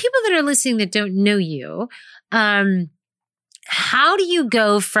for the people that are listening that don't know you, how do you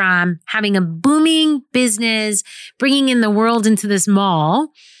go from having a booming business, bringing in the world into this mall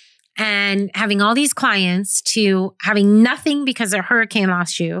and having all these clients to having nothing because a hurricane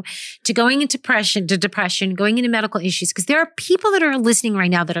lost you, to going into depression, going into medical issues? Because there are people that are listening right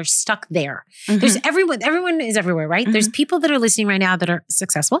now that are stuck there. There's everyone is everywhere, right? There's people that are listening right now that are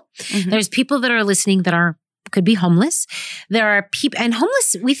successful. There's people that are listening that could be homeless. There are people, and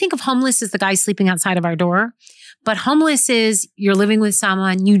homeless, we think of homeless as the guy sleeping outside of our door. But homeless is you're living with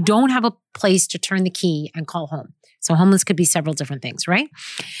someone, you don't have a place to turn the key and call home. So homeless could be several different things, right?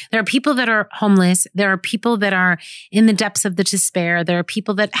 There are people that are homeless. There are people that are in the depths of the despair. There are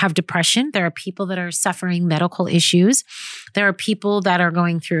people that have depression. There are people that are suffering medical issues. There are people that are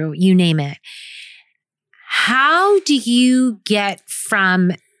going through, you name it. How do you get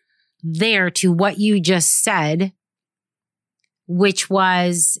from there to what you just said, which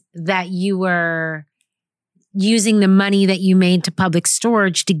was that you were using the money that you made to public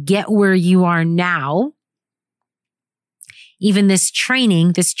storage to get where you are now. Even this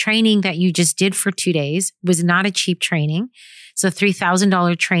training that you just did for 2 days was not a cheap training. So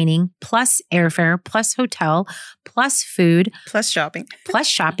 $3,000 training plus airfare, plus hotel, plus food, Plus shopping.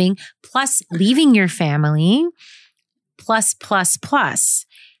 plus leaving your family, plus.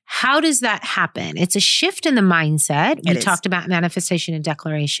 How does that happen? It's a shift in the mindset. We talked about manifestation and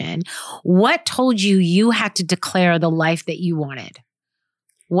declaration. What told you you had to declare the life that you wanted?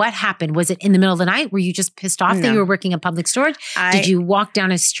 What happened? Was it in the middle of the night? Were you just pissed off that you were working in public storage? Did you walk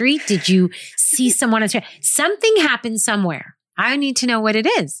down a street? Did you see someone on the street? Something happened somewhere. I need to know what it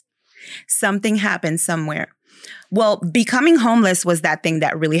is. Something happened somewhere. Well, becoming homeless was that thing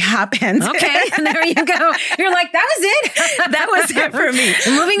that really happened. Okay, there you go. You're like, that was it. That was it for me.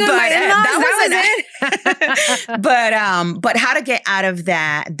 Moving with my in-laws, that was it. But how to get out of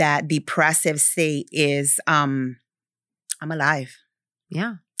that depressive state is I'm alive.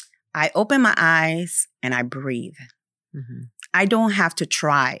 Yeah. I open my eyes and I breathe. Mm-hmm. I don't have to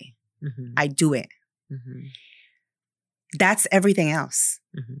try. Mm-hmm. I do it. Mm-hmm. That's everything else.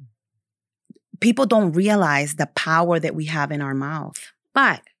 Mm-hmm. People don't realize the power that we have in our mouth.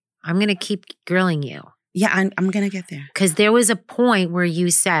 But I'm going to keep grilling you. Yeah, I'm going to get there. Because there was a point where you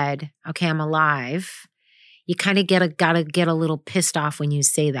said, okay, I'm alive. You kind of gotta get a little pissed off when you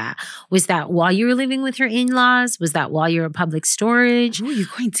say that. Was that while you were living with your in-laws? Was that while you were in public storage? Ooh, you're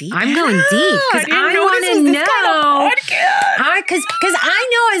going deep. I'm going deep because I want to know. Because I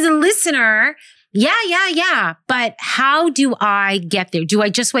know as a listener, yeah. But how do I get there? Do I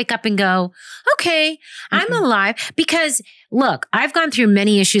just wake up and go, okay, I'm alive? Because look, I've gone through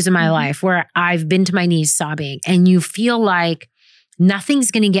many issues in my life where I've been to my knees sobbing and you feel like nothing's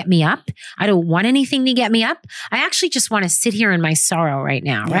going to get me up. I don't want anything to get me up. I actually just want to sit here in my sorrow right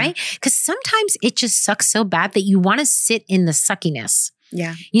now, right? Because sometimes it just sucks so bad that you want to sit in the suckiness.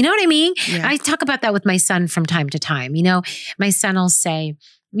 Yeah. You know what I mean? Yeah. I talk about that with my son from time to time. You know, my son will say,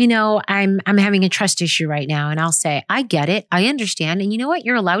 you know, I'm having a trust issue right now. And I'll say, I get it. I understand. And you know what?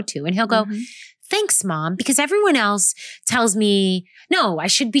 You're allowed to. And he'll go, thanks, Mom, because everyone else tells me, no, I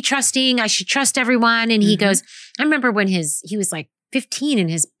should be trusting. I should trust everyone. And he goes, I remember when he was like 15 and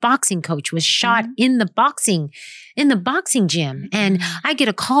his boxing coach was shot in the boxing gym. And I get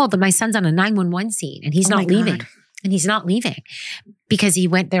a call that my son's on a 911 scene and he's not leaving. God. And he's not leaving because he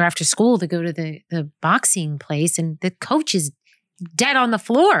went there after school to go to the boxing place and the coach is dead on the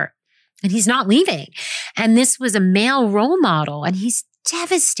floor and he's not leaving. And this was a male role model and he's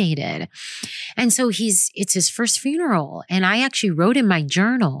devastated. And so it's his first funeral. And I actually wrote in my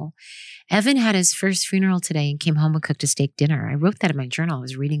journal, Evan had his first funeral today and came home and cooked a steak dinner. I wrote that in my journal. I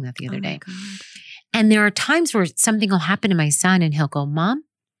was reading that the other day. God. And there are times where something will happen to my son and he'll go, Mom,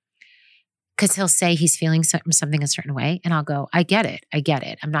 because he'll say he's feeling something a certain way. And I'll go, I get it.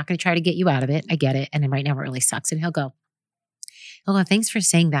 I'm not going to try to get you out of it. I get it. And then right now it really sucks. And he'll go, thanks for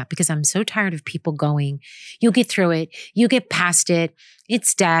saying that because I'm so tired of people going, you'll get through it. You get past it.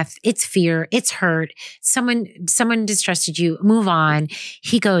 It's death. It's fear. It's hurt. Someone distrusted you. Move on.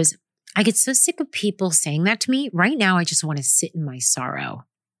 He goes, I get so sick of people saying that to me. Right now, I just want to sit in my sorrow.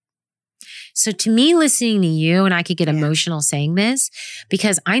 So to me, listening to you, and I could get emotional saying this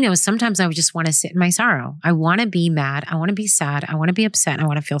because I know sometimes I would just want to sit in my sorrow. I want to be mad. I want to be sad. I want to be upset. I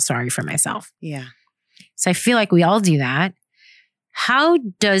want to feel sorry for myself. Yeah. So I feel like we all do that. How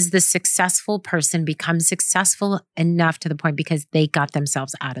does the successful person become successful enough to the point because they got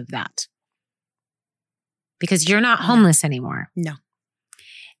themselves out of that? Because you're not homeless anymore. No.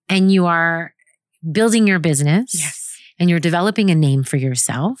 And you are building your business. Yes. And you're developing a name for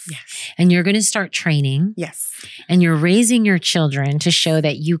yourself. Yes. And you're going to start training. Yes. And you're raising your children to show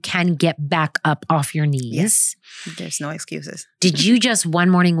that you can get back up off your knees. Yes. There's no excuses. Did you just one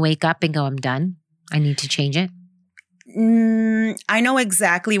morning wake up and go, I'm done? I need to change it? I know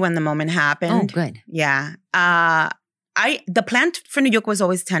exactly when the moment happened. Oh, good. Yeah. The plan for New York was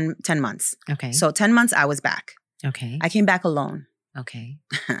always 10 months. Okay. So 10 months I was back. Okay. I came back alone. Okay.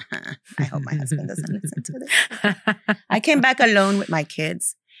 I hope my husband doesn't listen to this. I came back alone with my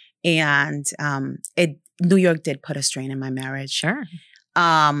kids and New York did put a strain in my marriage. Sure.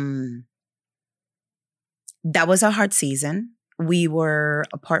 That was a hard season. We were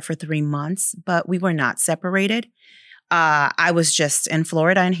apart for 3 months, but we were not separated. I was just in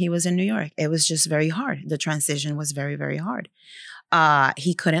Florida and he was in New York. It was just very hard. The transition was very, very hard.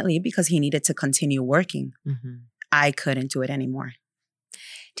 He couldn't leave because he needed to continue working. Mm-hmm. I couldn't do it anymore.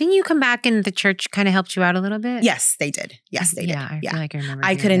 Didn't you come back and the church kind of helped you out a little bit? Yes, they did. Yes, they did. Yeah, I feel like I remember.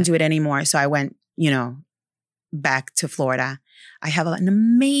 I couldn't do it anymore. So I went, back to Florida. I have an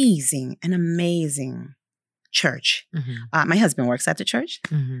amazing church. Mm-hmm. My husband works at the church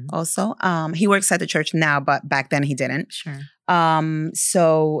also. He works at the church now, but back then he didn't. Sure.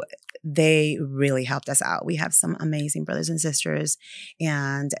 So they really helped us out. We have some amazing brothers and sisters,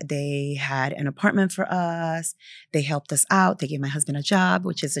 and they had an apartment for us. They helped us out. They gave my husband a job,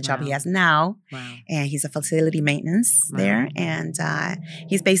 which is the job he has now. Wow. And he's a facility maintenance there. And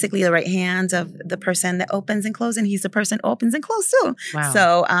he's basically the right hand of the person that opens and closes, and he's the person who opens and closes too. Wow.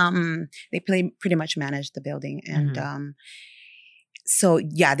 So they pretty much manage the building. And so,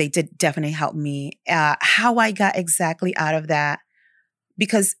 yeah, they did definitely help me. How I got exactly out of that,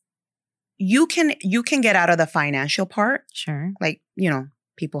 because you can get out of the financial part. Sure. Like,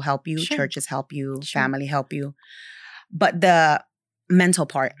 people help you, Sure. churches help you, Sure. family help you. But the mental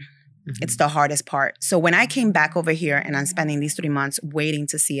part, it's the hardest part. So when I came back over here and I'm spending these 3 months waiting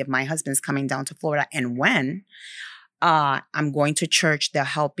to see if my husband's coming down to Florida and when, I'm going to church, they're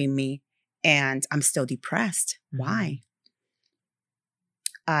helping me, and I'm still depressed. Why?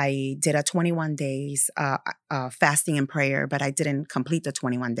 I did a 21 days fasting and prayer, but I didn't complete the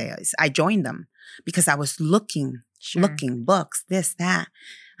 21 days. I joined them because I was looking books, this, that.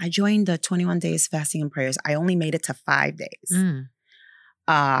 I joined the 21 days fasting and prayers. I only made it to 5 days.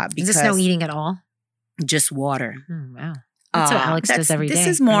 Because is this no eating at all? Just water. Wow. That's what Alex does every day. This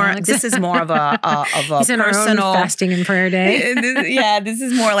is more of a He's in personal our own fasting and prayer day. This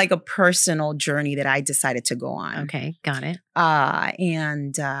is more like a personal journey that I decided to go on. Okay, got it.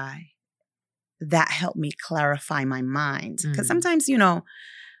 And that helped me clarify my mind. Because sometimes,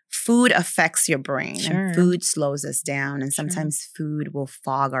 food affects your brain. Sure. And food slows us down. And sometimes food will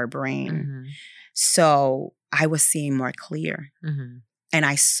fog our brain. So I was seeing more clear. And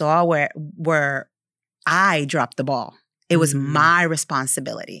I saw where I dropped the ball. It was my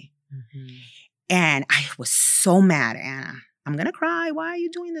responsibility. And I was so mad, Anna. I'm going to cry. Why are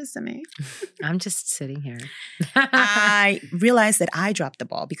you doing this to me? I'm just sitting here. I realized that I dropped the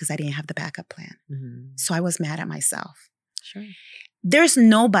ball because I didn't have the backup plan. So I was mad at myself. Sure. There's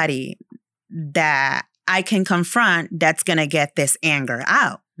nobody that I can confront that's going to get this anger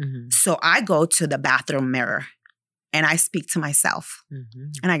out. So I go to the bathroom mirror and I speak to myself.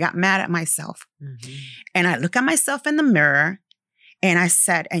 And I got mad at myself. And I look at myself in the mirror and I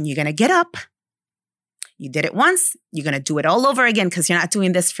said, and you're going to get up. You did it once. You're going to do it all over again because you're not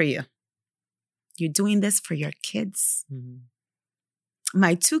doing this for you. You're doing this for your kids.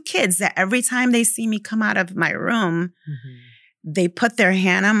 My 2 kids that every time they see me come out of my room, they put their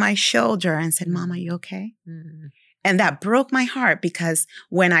hand on my shoulder and said, Mom, are you okay? And that broke my heart because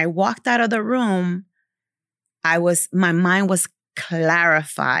when I walked out of the room, my mind was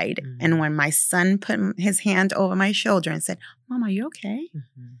clarified. And when my son put his hand over my shoulder and said, Mom, are you okay?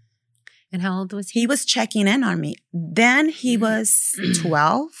 And how old was he? He was checking in on me. Then he was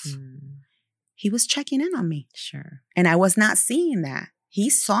 12. He was checking in on me. Sure. And I was not seeing that. He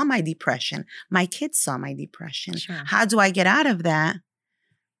saw my depression. My kids saw my depression. Sure. How do I get out of that?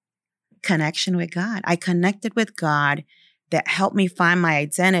 Connection with God. I connected with God that helped me find my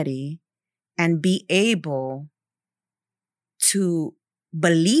identity and be able to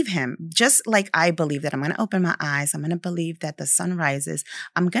believe him, just like I believe that I'm going to open my eyes. I'm going to believe that the sun rises.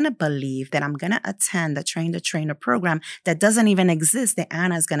 I'm going to believe that I'm going to attend the Train the Trainer program that doesn't even exist that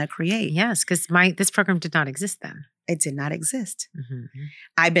Anna's going to create. Yes, because this program did not exist then. It did not exist.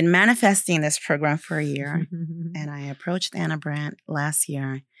 I've been manifesting this program for a year, and I approached Anna Brandt last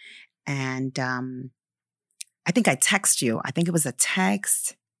year, and I think I texted you. I think it was a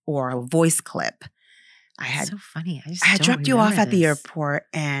text or a voice clip. So funny. I had dropped you off at the airport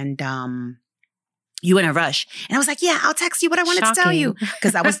and you in a rush. And I was like, yeah, I'll text you what I wanted to tell you.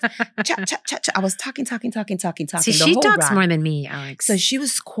 Because I was I was talking. See, she talks more than me, Alex. So she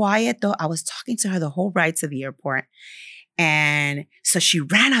was quiet though. I was talking to her the whole ride to the airport. And so she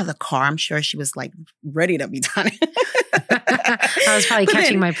ran out of the car. I'm sure she was like ready to be done. I was probably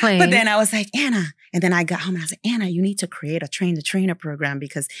catching my plane. But then I was like, Anna. And then I got home and I was like, Anna, you need to create a Train the Trainer program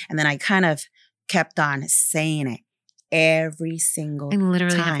and then I kind of kept on saying it every single time. I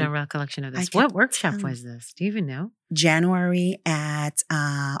literally have no recollection of this. What workshop was this? Do you even know? January at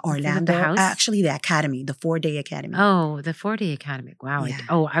Orlando. Actually, the academy, the 4-day academy. Oh, the 4-day academy. Wow. Yeah.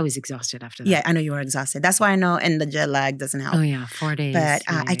 I was exhausted after that. Yeah, I know you were exhausted. That's why I know, and the jet lag doesn't help. Oh, yeah, 4 days. But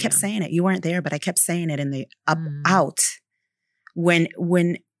I kept saying it. You weren't there, but I kept saying it in the out. When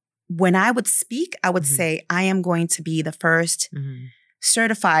I would speak, I would say, I am going to be the first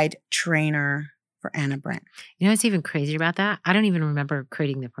certified trainer for Anna Brandt. You know what's even crazier about that? I don't even remember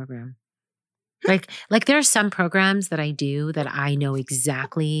creating the program. Like there are some programs that I do that I know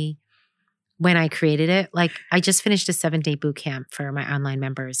exactly when I created it. Like I just finished a 7-day boot camp for my online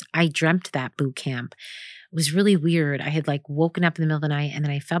members. I dreamt that boot camp. It was really weird. I had like woken up in the middle of the night and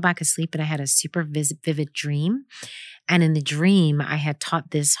then I fell back asleep and I had a super vivid dream. And in the dream, I had taught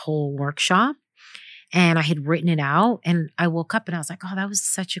this whole workshop and I had written it out. And I woke up and I was like, oh, that was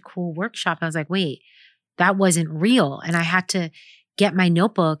such a cool workshop. And I was like, wait, that wasn't real. And I had to get my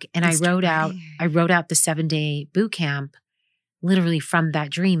notebook and I wrote out the 7-day boot camp literally from that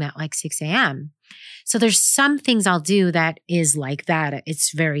dream at like 6 a.m. So there's some things I'll do that is like that.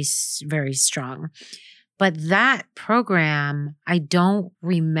 It's very, very strong. But that program, I don't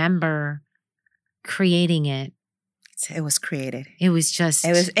remember creating it. It was created. It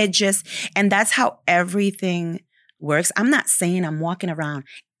just, and that's how everything works. I'm not saying I'm walking around.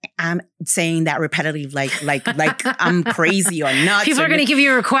 I'm saying that repetitively, like I'm crazy or nuts. People are going to give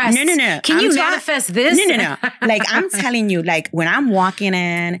you a request. No. Can you manifest this? No. Like I'm telling you, like when I'm walking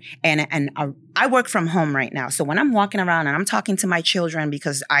in and I work from home right now. So when I'm walking around and I'm talking to my children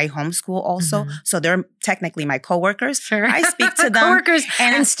because I homeschool also, so they're technically my coworkers. Sure. I speak to them. Coworkers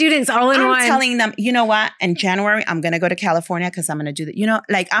and students all in one. I'm telling them, you know what? In January, I'm going to go to California because I'm going to do that. You know,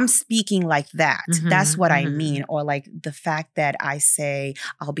 like I'm speaking like that. That's what I mean. Or like the fact that I say,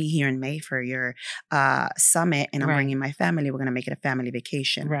 I'll be here in May for your summit and I'm bringing my family. We're going to make it a family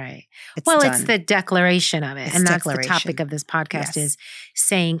vacation. Right. It's it's the declaration of it. And that's the topic of this podcast is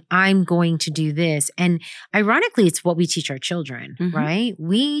saying, I'm going to do this. And ironically, it's what we teach our children, right?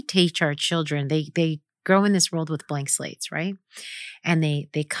 We teach our children, they grow in this world with blank slates, right? And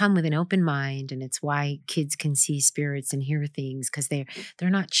they come with an open mind. And it's why kids can see spirits and hear things because they're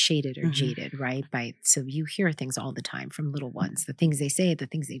not shaded or jaded, right? So you hear things all the time from little ones, the things they say, the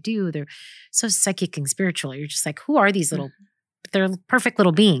things they do, they're so psychic and spiritual. You're just like, who are these little, they're perfect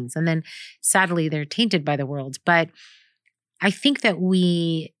little beings. And then sadly, they're tainted by the world. But I think that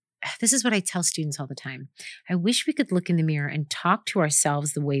this is what I tell students all the time. I wish we could look in the mirror and talk to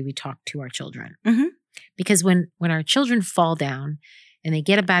ourselves the way we talk to our children. Because when our children fall down and they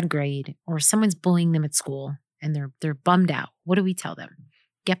get a bad grade or someone's bullying them at school and they're bummed out, what do we tell them?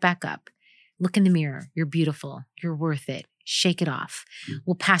 Get back up. Look in the mirror. You're beautiful. You're worth it. Shake it off.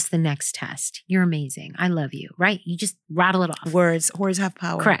 We'll pass the next test. You're amazing. I love you, right? You just rattle it off. Words have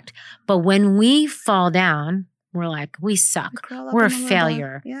power. Correct. But when we fall down, we're like, we suck. We're a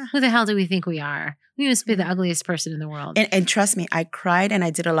failure. Yeah. Who the hell do we think we are? We must be the ugliest person in the world. And trust me, I cried and I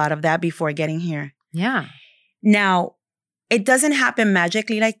did a lot of that before getting here. Yeah. Now, it doesn't happen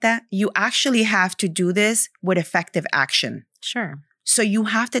magically like that. You actually have to do this with effective action. Sure. So you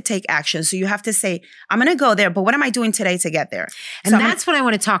have to take action. So you have to say, I'm going to go there, but what am I doing today to get there? And that's what I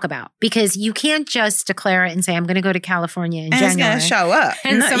want to talk about because you can't just declare it and say, I'm going to go to California in January. It's going to show up.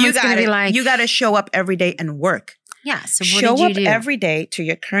 And someone's going to be like, you got to show up every day and work. Yeah. So show what did you do? Show up every day to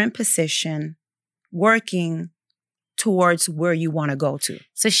your current position, working towards where you want to go to.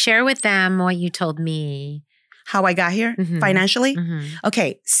 So share with them what you told me. How I got here financially?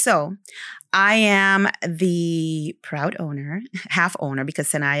 Okay, so I am the proud owner, half owner,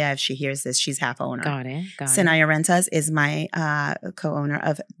 because Sanaya, if she hears this, she's half owner. Got it. Sanaya Rentas is my co-owner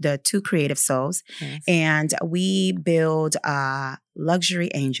of the Two Creative Souls. Yes. And we build luxury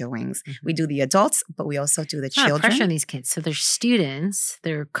angel wings. We do the adults, but we also do the children. Not pressure on these kids. So they're students,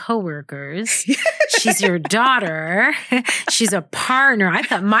 they're coworkers. She's your daughter. She's a partner. I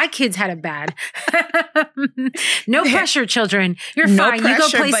thought my kids had it bad. No pressure, children. You're fine. Pressure, you go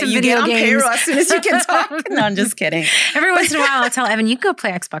play some video games. As soon as you can talk. No, I'm just kidding. Every once in a while, I'll tell Evan, you can go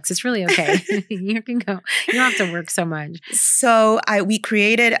play Xbox. It's really okay. You can go. You don't have to work so much. So we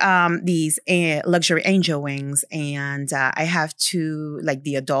created these luxury angel wings, and I have two, like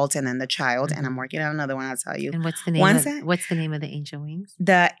the adult and then the child, and I'm working on another one. I'll tell you. And what's the name? What's the name of the angel wings?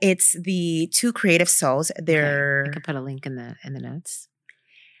 It's the Two Creative Souls. They're. Okay. I can put a link in the notes.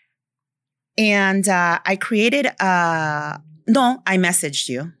 And I created.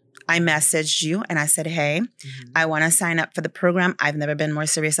 I messaged you. And I said, hey, I want to sign up for the program. I've never been more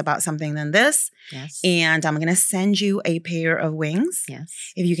serious about something than this. Yes. And I'm going to send you a pair of wings.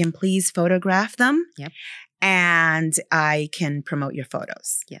 Yes. If you can please photograph them. Yep. And I can promote your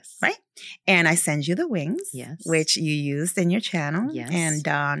photos. Yes. Right? And I send you the wings. Yes. Which you used in your channel. Yes. And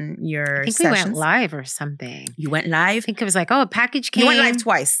on your I think sessions. we went live or something. You went live? I think it was like, a package came. You went live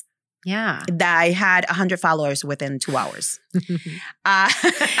twice. Yeah. I had 100 followers within 2 hours.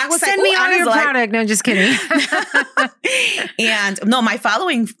 I was Send like, me all your Anna's product. No, just kidding. And no, my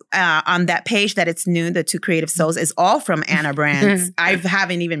following on that page that it's new, the Two Creative Souls, is all from Anna Brandt. I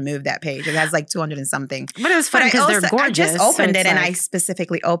haven't even moved that page. It has like 200 and something. But it was fun because they're gorgeous. I just opened so it, and I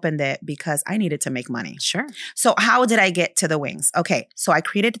specifically opened it because I needed to make money. Sure. So how did I get to the wings? Okay, so I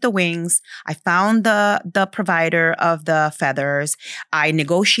created the wings. I found the provider of the feathers. I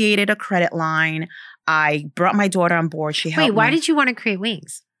negotiated a credit line. I brought my daughter on board. She helped me. Wait, why did you want to create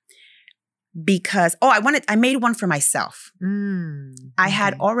wings? Because, I made one for myself. I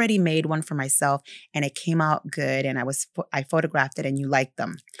had okay. already made one for myself, and it came out good, and I photographed it, and you liked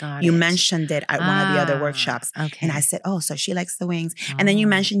them. Got You it. mentioned it at one of the other workshops. Okay. And I said, oh, so she likes the wings. And then you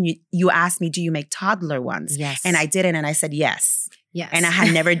mentioned, you asked me, do you make toddler ones? Yes. And I did it, and I said, yes. Yes. And I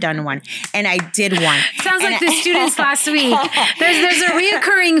had never done one. And I did one. Sounds And like the students last week. There's a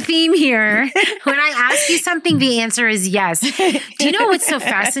reoccurring theme here. When I ask you something, the answer is yes. Do you know what's so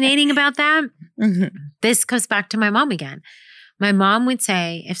fascinating about that? Mm-hmm. This goes back to my mom again. My mom would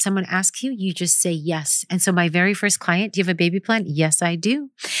say, if someone asks you, you just say yes. And so my very first client, do you have a baby plan? Yes, I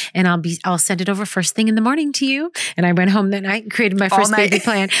do. And I'll send it over first thing in the morning to you. And I went home that night and created my first baby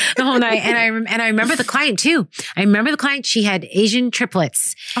plan the whole night. And I remember the client too. I remember the client, she had Asian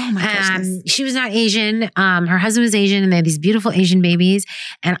triplets. Oh my goodness. She was not Asian. Her husband was Asian, and they had these beautiful Asian babies.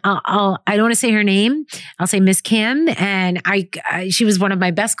 And I don't want to say her name. I'll say Miss Kim. And she was one of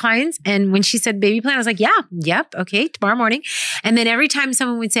my best clients. And when she said baby plan, I was like, yep, okay, tomorrow morning. And then every time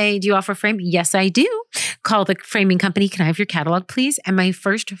someone would say, do you offer frame? Yes, I do. Call the framing company. Can I have your catalog, please? And my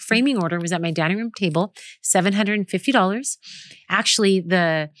first framing order was at my dining room table, $750. Actually,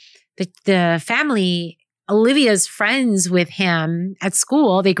 the family, Olivia's friends with him at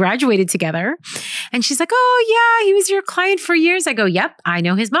school. They graduated together. And she's like, oh yeah, he was your client for years. I go, yep, I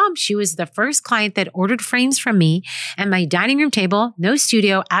know his mom. She was the first client that ordered frames from me and my dining room table, no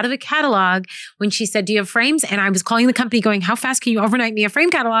studio, out of a catalog. When she said, do you have frames? And I was calling the company going, how fast can you overnight me a frame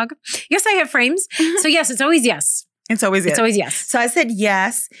catalog? Yes, I have frames. So yes, it's always yes. It's always yes. It's always yes. So I said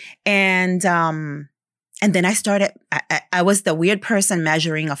yes. And then I started, I was the weird person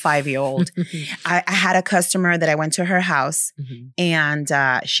measuring a 5-year-old. I had a customer that I went to her house and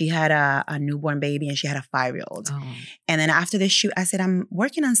she had a newborn baby and she had a 5-year-old. Oh. And then after the shoot, I said, I'm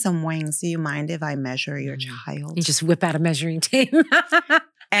working on some wings. Do you mind if I measure your child? You just whip out a measuring tape.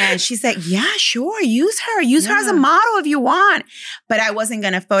 And she said, yeah, sure. Use her. Use her as a model if you want. But I wasn't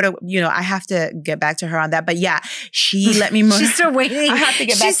going to I have to get back to her on that. But yeah, she let me. She's still waiting. I have to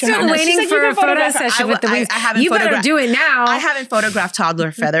get back to her. She's still waiting for a photo session with the wings. You better do it now. I haven't photographed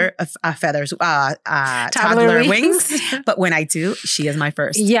toddler toddler wings. But when I do, she is my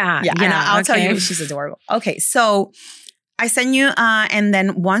first. Yeah. And I'll tell you, she's adorable. Okay. So I send you, and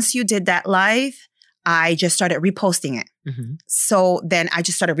then once you did that live, I just started reposting it. So then I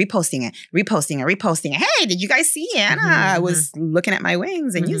just started reposting it. Hey, did you guys see Anna? I was looking at my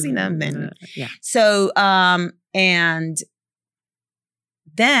wings and using them. And so, and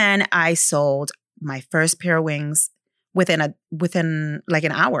then I sold my first pair of wings within like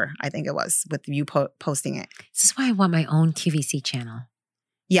an hour, I think it was, with you posting it. This is why I want my own QVC channel.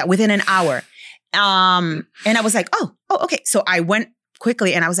 Yeah, within an hour. And I was like, oh, okay. So I went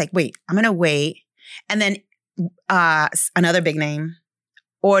quickly and I was like, wait, I'm going to wait. And then another big name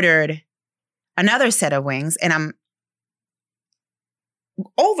ordered another set of wings, and I'm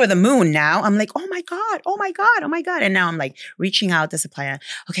over the moon now. I'm like, oh my God. And now I'm like reaching out to the supplier.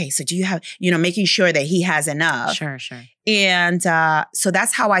 Okay, so do you have, making sure that he has enough. Sure. And so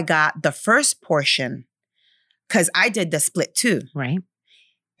that's how I got the first portion, because I did the split too. Right.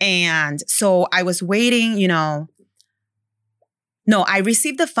 And so I was waiting, No, I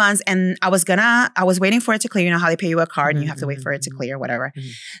received the funds and I was waiting for it to clear. You know how they pay you a card and you have to wait for it to clear, whatever.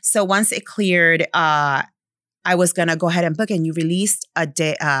 So once it cleared, I was going to go ahead and book it. And you released a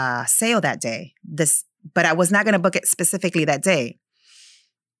day, sale that day. But I was not going to book it specifically that day.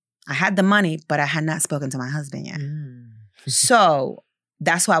 I had the money, but I had not spoken to my husband yet. So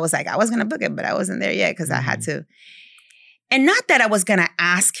that's why I was like, I was going to book it, but I wasn't there yet because I had to. And not that I was going to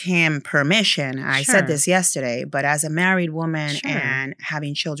ask him permission. I said this yesterday, but as a married woman and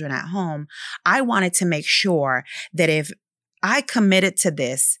having children at home, I wanted to make sure that if I committed to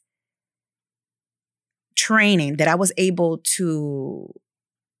this training, that I was able to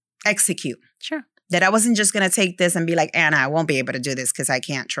execute. Sure. That I wasn't just going to take this and be like, Anna, I won't be able to do this because I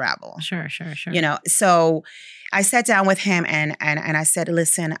can't travel. Sure. So I sat down with him and I said,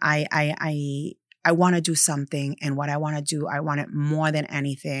 listen, I want to do something, and what I want to do, I want it more than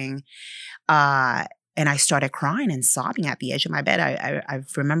anything And I started crying and sobbing at the edge of my bed. I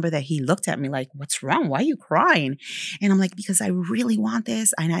remember that he looked at me like, what's wrong? Why are you crying? And I'm like, because I really want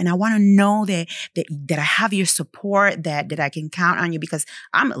this. And I want to know that I have your support, that I can count on you, because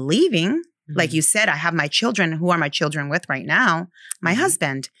I'm leaving. Mm-hmm. Like you said, I have my children. Who are my children with right now? My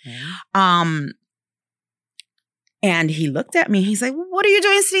husband. Mm-hmm. And he looked at me. He's like, what are you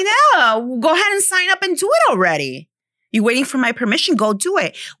doing sitting there? Go ahead and sign up and do it already. You're waiting for my permission? Go do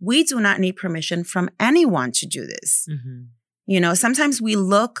it. We do not need permission from anyone to do this. Mm-hmm. Sometimes we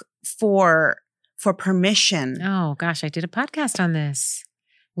look for permission. Oh, gosh, I did a podcast on this.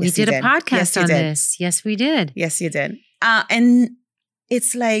 We did a podcast on this. Yes, we did. Yes, you did. And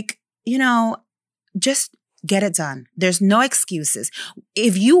it's like, just get it done. There's no excuses.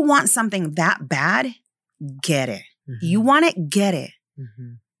 If you want something that bad, get it. Mm-hmm. You want it, get it.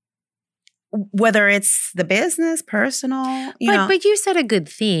 Mm-hmm. Whether it's the business, personal, But you said a good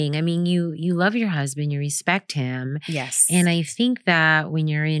thing. I mean, you love your husband, you respect him. Yes. And I think that when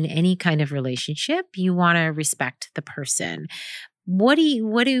you're in any kind of relationship, you want to respect the person. What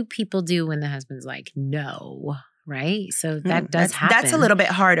do people do when the husband's like, no? Right? So that does happen. That's a little bit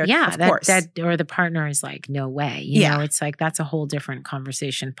harder. Yeah, of course. Or the partner is like, no way. You know, it's like, that's a whole different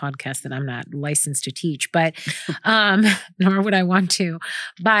conversation podcast that I'm not licensed to teach, but nor would I want to.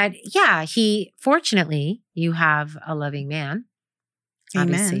 But yeah, fortunately, you have a loving man,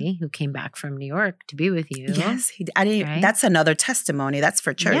 obviously, who came back from New York to be with you. Yes, that's another testimony. That's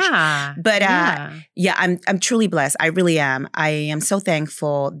for church. Yeah. But I'm truly blessed. I really am. I am so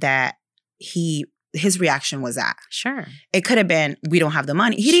thankful that his reaction was that. Sure. It could have been, we don't have the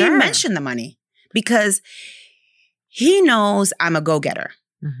money. He didn't mention the money because he knows I'm a go-getter.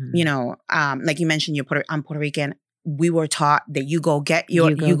 Mm-hmm. Like you mentioned, I'm Puerto Rican. We were taught that you go get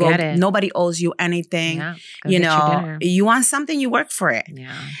you go get it. Nobody owes you anything. Yeah, you want something, you work for it.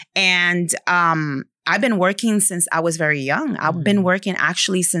 Yeah. And I've been working since I was very young. I've been working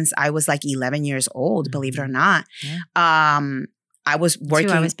actually since I was like 11 years old, believe it or not. Yeah. I was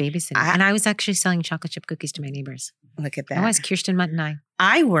working. I was babysitting. And I was actually selling chocolate chip cookies to my neighbors. Look at that. I was Kirsten Mutt and I.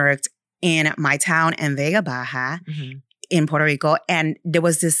 I worked in my town in Vega Baja in Puerto Rico. And there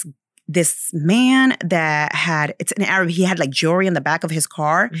was this man that it's an Arab. He had like jewelry in the back of his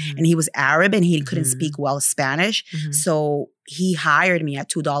car and he was Arab and he couldn't speak well Spanish. Mm-hmm. So he hired me at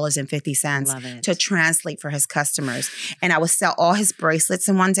 $2.50 to translate for his customers. And I would sell all his bracelets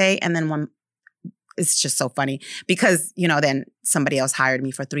in one day. And then it's just so funny because, then somebody else hired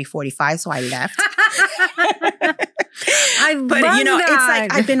me for $3.45. So I left. It's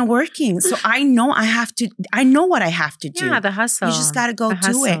like I've been working. So I know what I have to do. Yeah, the hustle. You just got to go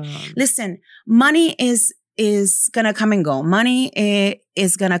do it. Listen, money is going to come and go. Money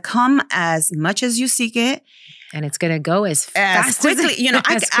is going to come as much as you seek it. And it's going to go as fast quickly,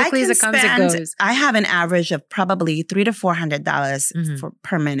 as quickly as it comes, it goes. I have an average of probably $300 to $400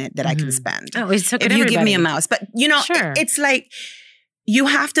 per minute that I can spend. Oh, it's if you give me a mouse. But, it's like you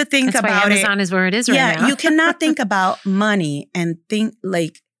have to think That's about why Amazon is where it is right now. Yeah, you cannot think about money and think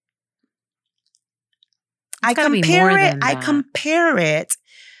like, I compare it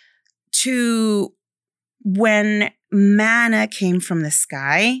to when manna came from the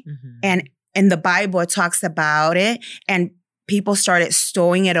sky and the Bible talks about it and people started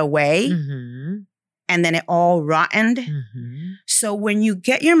stowing it away and then it all rotted. So when you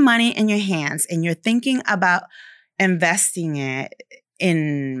get your money in your hands and you're thinking about investing it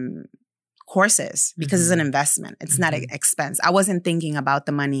in courses because it's an investment. It's not an expense. I wasn't thinking about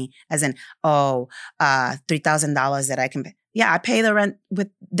the money as in, $3,000 that I can pay. Yeah, I pay the rent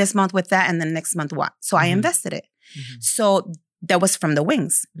with this month with that and then next month what? So I invested it. So that was from the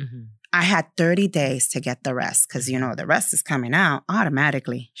wings. I had 30 days to get the rest because, the rest is coming out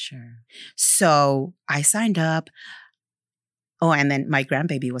automatically. Sure. So I signed up. Oh, and then my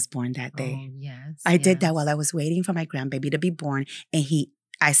grandbaby was born that day. Oh, yes. I did that while I was waiting for my grandbaby to be born. And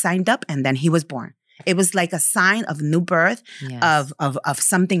I signed up and then he was born. It was like a sign of new birth, of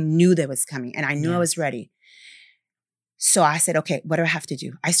something new that was coming. And I knew I was ready. So I said, okay, what do I have to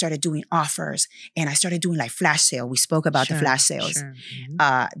do? I started doing offers and I started doing like flash sale. We spoke about the flash sales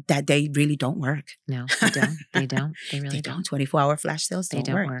that they really don't work. No, they don't. They don't. They really don't. 24-hour flash sales don't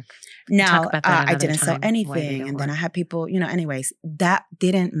work. Work. Now, I didn't sell anything. And then I had people, anyways, that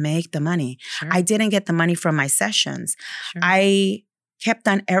didn't make the money. Sure. I didn't get the money from my sessions. Sure. I kept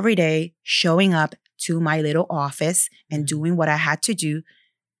on every day showing up to my little office and doing what I had to do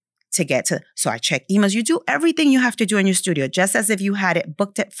to get to. So I check emails. You do everything you have to do in your studio, just as if you had it,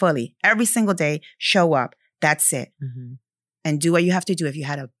 booked it fully. Every single day, show up. That's it. And do what you have to do if you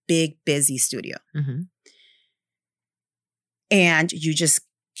had a big, busy studio. And you just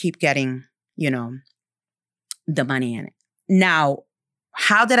keep getting, the money in it. Now,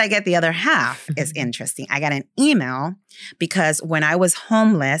 how did I get the other half is interesting. I got an email because when I was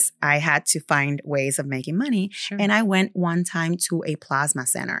homeless, I had to find ways of making money. Sure. And I went one time to a plasma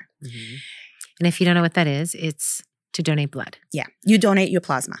center. Mm-hmm. And if you don't know what that is, it's to donate blood. Yeah. You donate your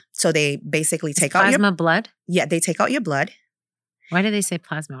plasma. So they basically take out your plasma blood? Yeah, they take out your blood. Why do they say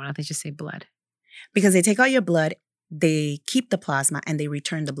plasma? Why don't they just say blood? Because they take out your blood, they keep the plasma, and they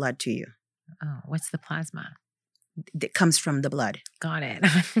return the blood to you. Oh, what's the plasma? It comes from the blood. Got it.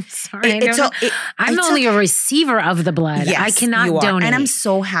 I'm sorry. I'm only a receiver of the blood. Yes, I cannot you are. donate. And I'm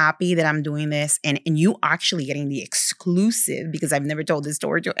so happy that I'm doing this and you actually getting the exclusive because I've never told this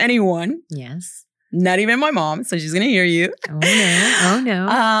story to anyone. Yes. Not even my mom. So she's going to hear you. Oh, no. Oh,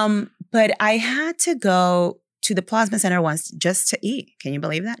 no. But I had to go to the plasma center once just to eat. Can you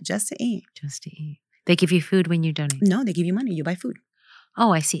believe that? Just to eat. Just to eat. They give you food when you donate? No, they give you money. You buy food.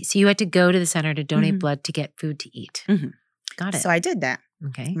 Oh, I see. So you had to go to the center to donate blood to get food to eat. Mm-hmm. Got it. So I did that.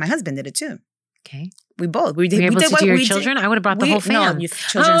 Okay. My husband did it too. Okay. We both. Were you able to do your children? I would have brought the whole fam. No, your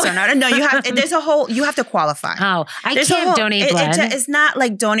children are not. No, you have. There's a whole. You have to qualify. Oh, I can't donate blood. It's not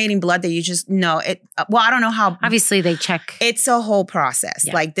like donating blood that you just well, I don't know how. Obviously, they check. It's a whole process.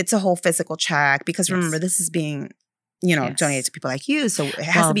 Yeah. Like it's a whole physical check because remember this is being, donated to people like you, so it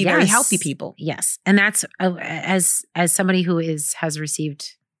has to be very healthy people. Yes, and that's as somebody who has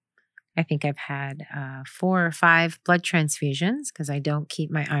received. I think I've had 4 or 5 blood transfusions because I don't keep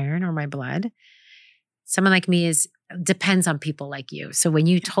my iron or my blood. Someone like me depends on people like you. So when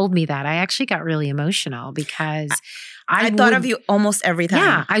you told me that, I actually got really emotional because I thought of you almost every time.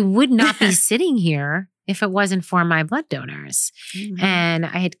 Yeah, I would not be sitting here if it wasn't for my blood donors. Mm-hmm. And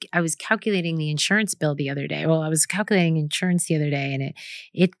I was calculating the insurance bill the other day. Well, I was calculating insurance the other day, and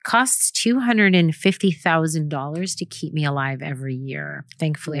it costs $250,000 to keep me alive every year.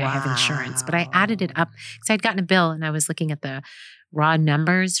 Thankfully, I have insurance, but I added it up because I'd gotten a bill and I was looking at the raw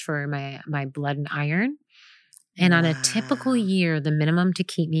numbers for my blood and iron. And on a typical year, the minimum to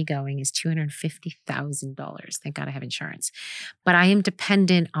keep me going is $250,000. Thank God I have insurance. But I am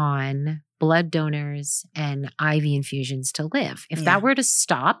dependent on blood donors and IV infusions to live. If that were to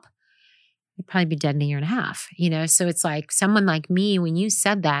stop, I'd probably be dead in a year and a half. So it's like someone like me, when you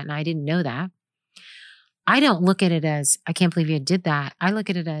said that and I didn't know that, I don't look at it as, I can't believe you did that. I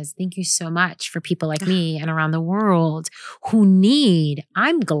look at it as, thank you so much for people like me and around the world who need.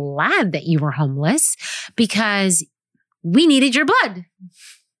 I'm glad that you were homeless because we needed your blood.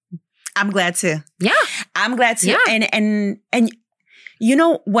 I'm glad too. Yeah. I'm glad too. Yeah. And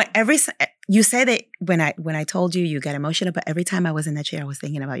what you say that when I told you got emotional, but every time I was in that chair, I was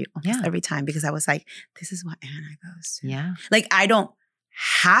thinking about you almost every time because I was like, this is what Anna goes to. Yeah. Like I don't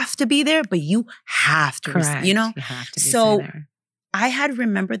have to be there, but you have to, Correct. You have to be so there. I had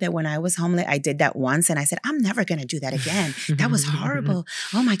remembered that when I was homeless, I did that once and I said, I'm never going to do that again. That was horrible.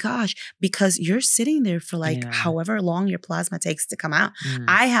 Oh my gosh. Because you're sitting there for however long your plasma takes to come out.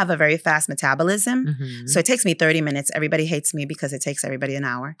 I have a very fast metabolism. So it takes me 30 minutes. Everybody hates me because it takes everybody an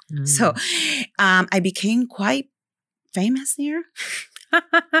hour. So I became quite famous here.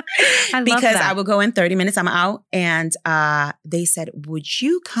 Because I would go in 30 minutes, I'm out. And they said, would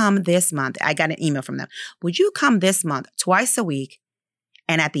you come this month? I got an email from them. Would you come this month, twice a week?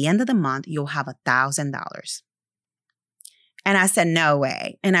 And at the end of the month, you'll have $1,000. And I said, no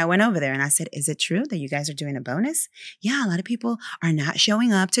way. And I went over there and I said, is it true that you guys are doing a bonus? Yeah, a lot of people are not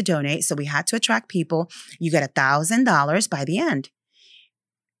showing up to donate. So we had to attract people. You get $1,000 by the end.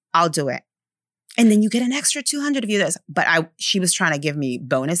 I'll do it. And then you get an extra 200 of you. But she was trying to give me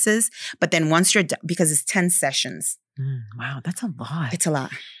bonuses. But then once you're done, because it's 10 sessions. Wow, that's a lot. It's a lot.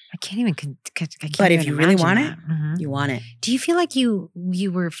 I can't even. But if you really want it, you want it. Do you feel like you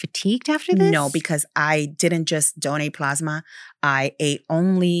were fatigued after this? No, because I didn't just donate plasma. I ate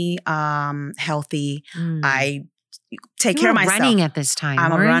only healthy. I take care of myself. Running at this time.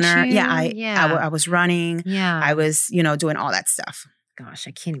 I'm a runner. You? Yeah, I was running. Yeah, I was doing all that stuff. Gosh,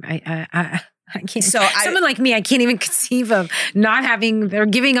 I can't. I can't. So someone like me, I can't even conceive of not having or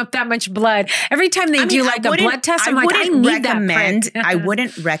giving up that much blood. Every time they do like a blood test, I'm like, I need that. I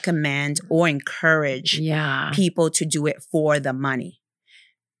wouldn't recommend or encourage people to do it for the money.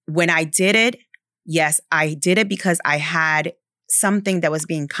 When I did it, yes, I did it because I had something that was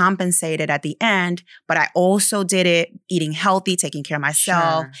being compensated at the end, but I also did it eating healthy, taking care of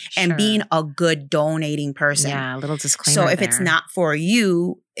myself, and being a good donating person. Yeah, a little disclaimer. So if it's not for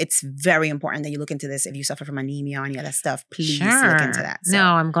you, it's very important that you look into this. If you suffer from anemia or any of that stuff, please look into that. So, no,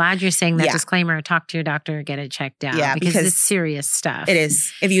 I'm glad you're saying that disclaimer. Talk to your doctor, get it checked out. Yeah, because it's serious stuff. It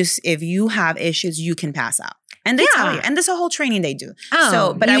is. If you have issues, you can pass out. And they tell Yeah. you. And there's a whole training they do.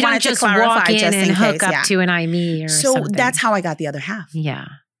 Oh, but you I don't wanted to just clarify walk in just in and hook case. up to an IME or So something. that's how I got the other half. Yeah.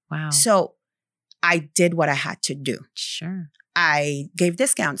 Wow. So I did what I had to do. Sure. I gave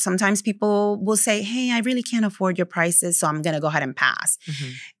discounts. Sometimes people will say, hey, I really can't afford your prices, so I'm going to go ahead and pass.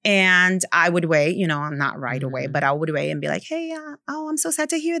 Mhm. And I would wait, I'm not right away, Mhm. but I would wait and be like, hey, I'm so sad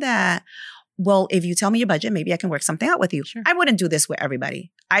to hear that. Well, if you tell me your budget, maybe I can work something out with you. Sure. I wouldn't do this with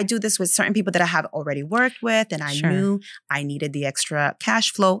everybody. I do this with certain people that I have already worked with, and I Sure. knew I needed the extra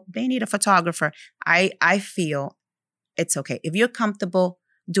cash flow. They need a photographer. I feel it's okay. If you're comfortable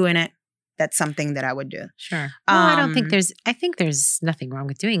doing it, that's something that I would do. Sure. Well, I think there's nothing wrong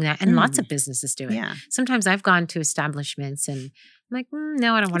with doing that. And lots of businesses do it. Yeah. Sometimes I've gone to establishments and I'm like,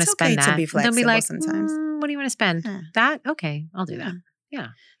 no, I don't want to It's spend okay to that. be And they'll be flexible like, sometimes. what do you want to spend? Yeah. That? Okay, I'll do that. Yeah.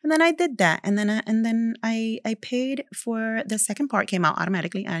 And then I did that. And then I paid for the second part, came out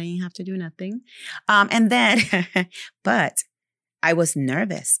automatically. I didn't have to do nothing. But I was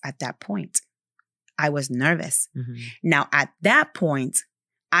nervous at that point. I was nervous. Mhm. Now, at that point,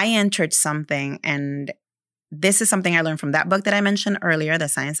 I entered something, and this is something I learned from that book that I mentioned earlier, The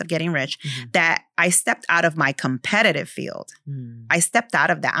Science of Getting Rich, Mhm. that I stepped out of my competitive field. Mm. I stepped out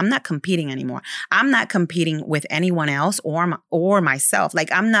of that. I'm not competing anymore. I'm not competing with anyone else or myself.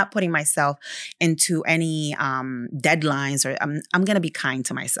 Like, I'm not putting myself into any deadlines, or I'm going to be kind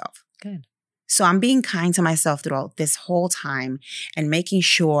to myself. Good. So I'm being kind to myself throughout this whole time and making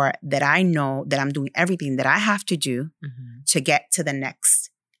sure that I know that I'm doing everything that I have to do Mhm. to get to the next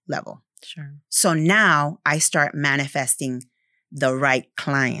level. Sure. So now I start manifesting the right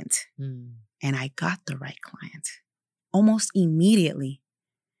client. Mm. And I got the right client almost immediately,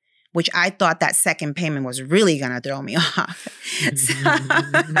 which I thought that second payment was really going to throw me off. So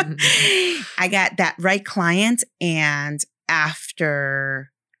I got that right client. And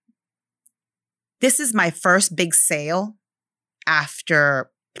after, this is my first big sale after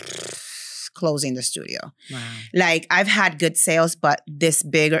closing the studio. Wow. Like, I've had good sales, but this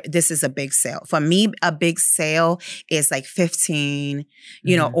is a big sale. For me, a big sale is like 15,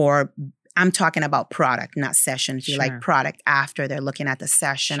 Mhm. or I'm talking about product, not session. If you Sure. like product after they're looking at the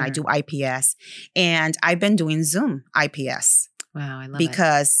session, I Sure. do IPS. And I've been doing Zoom IPS Wow, I love it.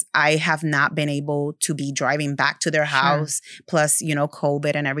 because I have not been able to be driving back to their Sure. house. Plus,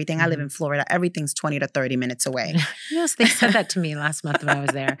 COVID and everything. I live Mhm. in Florida. Everything's 20 to 30 minutes away. Yes, they said that to me last month when I was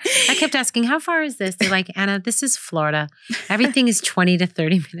there. I kept asking, how far is this? They're like, Anna, this is Florida. Everything is 20 to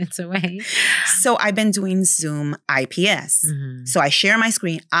 30 minutes away. So I've been doing Zoom IPS. Mhm. So I share my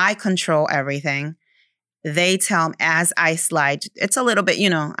screen. I control everything. They tell them as I slide. It's a little bit,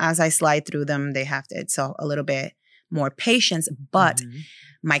 as I slide through them, they have to. It's a little bit more patience. But Mhm.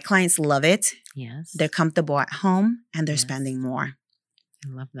 my clients love it. Yes. They're comfortable at home, and they're Yes. spending more. I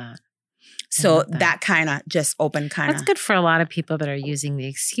love that. So love that. that kind of just opened kind of. That's good for a lot of people that are using the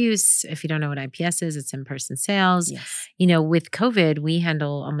excuse. If you don't know what IPS is, it's in-person sales. Yes. With COVID, we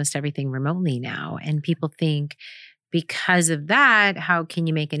handle almost everything remotely now. And people think because of that, how can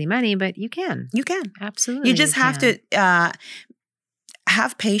you make any money? But you can. You can. Absolutely. You just have can. to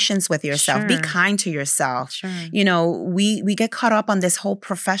have patience with yourself. Be Sure. kind to yourself. Sure. We get caught up on this whole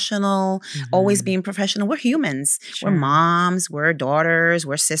professional, always Mhm. being professional. We're humans. Sure. We're moms, we're daughters,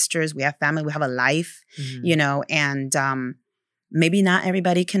 we're sisters, we have family, we have a life, Mhm. and maybe not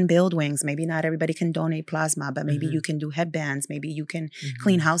everybody can build wings. Maybe not everybody can donate plasma, but maybe Mhm. you can do headbands. Maybe you can Mhm.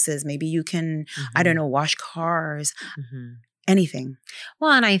 clean houses. Maybe you can, I don't know, wash cars, Mhm. anything.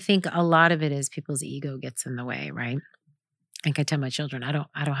 Well, and I think a lot of it is people's ego gets in the way, right? Like I tell my children, I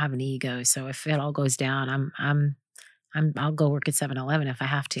don't have an ego. So if it all goes down, I'll go work at 7-Eleven if I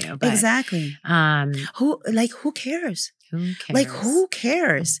have to. But Exactly. Who cares? who cares? Like, who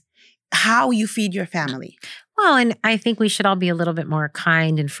cares how you feed your family? Well, and I think we should all be a little bit more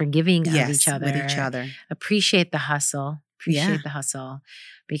kind and forgiving of each other. with each other. Appreciate the hustle. Yeah. Appreciate the hustle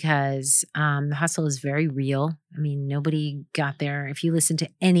because the hustle is very real. I mean, nobody got there. If you listen to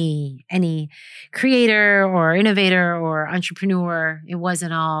any creator or innovator or entrepreneur, it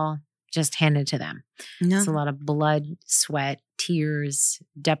wasn't all just handed to them. No. It's a lot of blood, sweat, tears,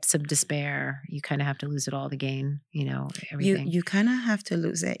 depths of despair. You kind of have to lose it all to gain, everything. You kind of have to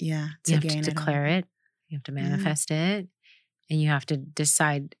lose it, yeah, You have gain to it all. declare it. You have to manifest it. And you have to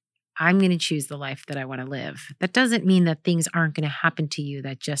decide, I'm going to choose the life that I want to live. That doesn't mean that things aren't going to happen to you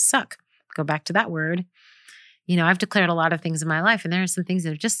that just suck. Go back to that word. I've declared a lot of things in my life, and there are some things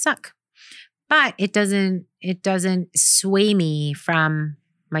that just suck. But it doesn't sway me from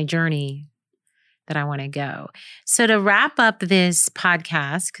my journey that I want to go. So to wrap up this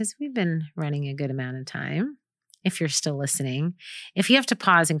podcast, because we've been running a good amount of time, if you're still listening. If you have to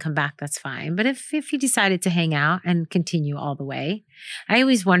pause and come back, that's fine. But if you decided to hang out and continue all the way, I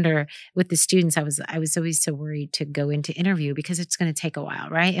always wonder with the students, I was always so worried to go into interview because it's going to take a while,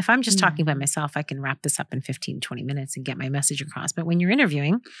 right? If I'm just talking by myself, I can wrap this up in 15, 20 minutes and get my message across. But when you're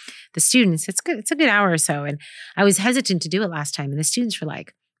interviewing the students, it's good. It's a good hour or so. And I was hesitant to do it last time. And the students were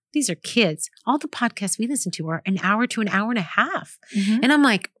like, these are kids. All the podcasts we listen to are an hour to an hour and a half. And I'm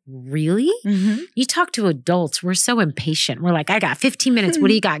like, really? You talk to adults. We're so impatient. We're like, I got 15 minutes. What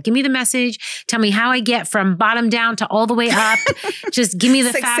do you got? Give me the message. Tell me how I get from bottom down to all the way up. Just give me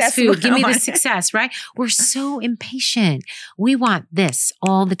the fast food. Give me the success, right? We're so impatient. We want this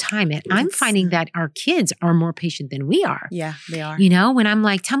all the time. And I'm finding that our kids are more patient than we are. Yeah, they are. You know, when I'm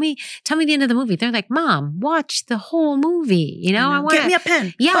like, tell me the end of the movie. They're like, Mom, watch the whole movie. You know, I want Get me a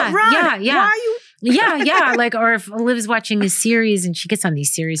pen. Yeah. Why are you? Yeah. Like, or if Liv's watching a series and she gets on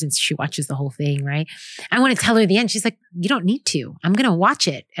these series and she watches the whole thing, right? I want to tell her the end. She's like, you don't need to. I'm going to watch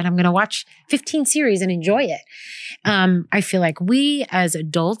it and I'm going to watch 15 series and enjoy it. I feel like we as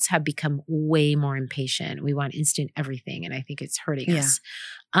adults have become way more impatient. We want instant everything. And I think it's hurting us.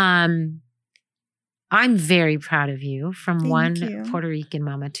 I'm very proud of you from one Puerto Rican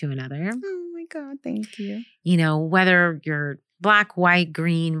mama to another. Oh my God. Thank you. You know, whether you're black, white,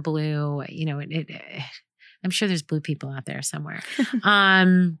 green, blue, you know, I'm sure there's blue people out there somewhere.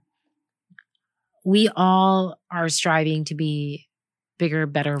 We all are striving to be bigger,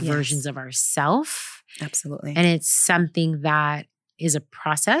 better versions of ourselves. Absolutely. And it's something that is a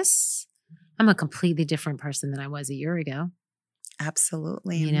process. I'm a completely different person than I was a year ago.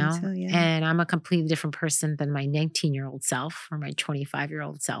 Absolutely. You know, too, and I'm a completely different person than my 19-year-old self or my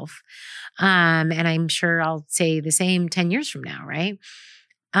 25-year-old self. And I'm sure I'll say the same 10 years from now, right?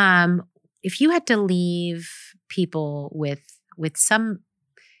 If you had to leave people with some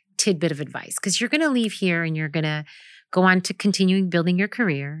tidbit of advice, because you're going to leave here and you're going to go on to continuing building your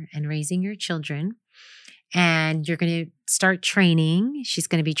career and raising your children. And you're going to start training. She's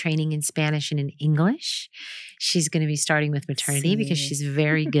going to be training in Spanish and in English. She's going to be starting with maternity because she's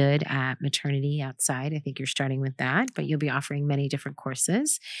very good at maternity outside. I think you're starting with that, but you'll be offering many different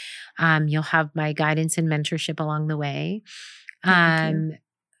courses. You'll have my guidance and mentorship along the way.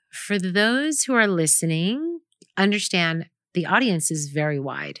 For those who are listening, understand the audience is very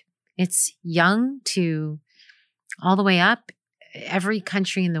wide. It's young to all the way up, every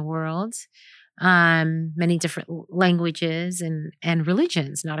country in the world. Many different languages and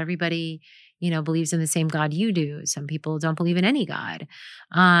religions. Not everybody, you know, believes in the same God you do. Some people don't believe in any God.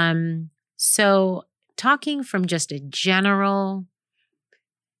 So talking from just a general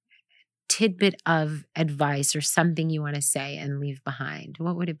tidbit of advice or something you want to say and leave behind,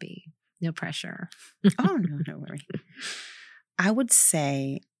 what would it be? No pressure. Oh, no worry. I would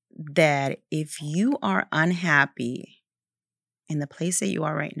say that if you are unhappy in the place that you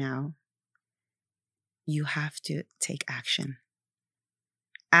are right now, you have to take action.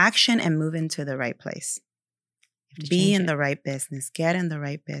 Action and move into the right place. Be in the right business. Get in the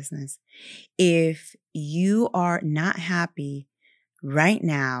right business. If you are not happy right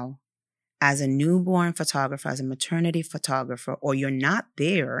now as a newborn photographer, as a maternity photographer, or you're not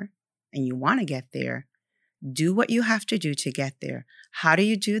there and you want to get there, do what you have to do to get there. How do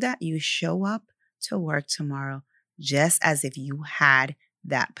you do that? You show up to work tomorrow just as if you had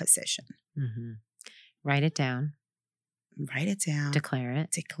that position. Mm-hmm. Write it down. Write it down. Declare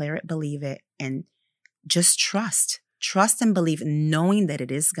it. Declare it, believe it, and just trust. Trust and believe, knowing that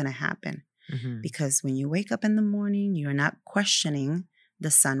it is going to happen. Mm-hmm. Because when you wake up in the morning, you're not questioning the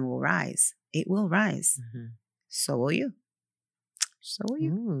sun will rise. It will rise. Mm-hmm. So will you. So will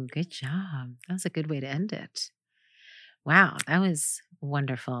you. Ooh, good job. That was a good way to end it. Wow, that was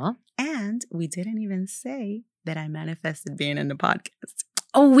wonderful. And we didn't even say that I manifested being in the podcast.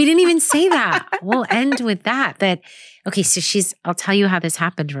 Oh, we didn't even say that. We'll end with that. Okay, so I'll tell you how this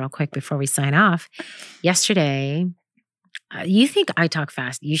happened real quick before we sign off. Yesterday, you think I talk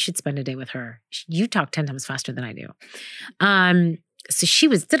fast. You should spend a day with her. You talk 10 times faster than I do. So she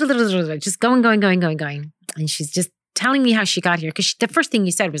was just going. And she's just telling me how she got here. Because the first thing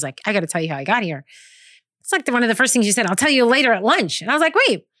you said was like, I got to tell you how I got here. It's like one of the first things you said, I'll tell you later at lunch. And I was like,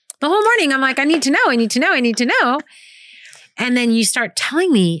 wait, the whole morning I'm like, I need to know. And then you start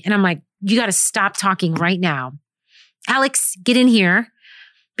telling me, and I'm like, you got to stop talking right now. Alex, get in here.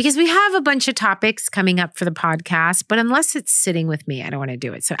 Because we have a bunch of topics coming up for the podcast, but unless it's sitting with me, I don't want to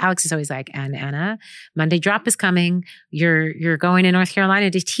do it. So Alex is always like, and Anna, Monday drop is coming. You're going to North Carolina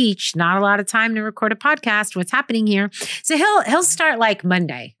to teach. Not a lot of time to record a podcast. What's happening here? So he'll start like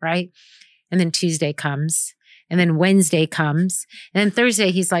Monday, right? And then Tuesday comes. And then Wednesday comes. And then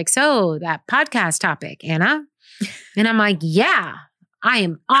Thursday, he's like, so that podcast topic, Anna, And I'm like, yeah, I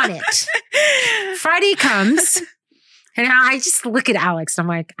am on it. Friday comes. And I just look at Alex. I'm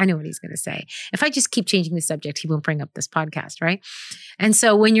like, I know what he's going to say. If I just keep changing the subject, he won't bring up this podcast, right? And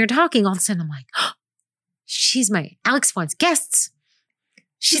so when you're talking, all of a sudden I'm like, oh, Alex wants guests.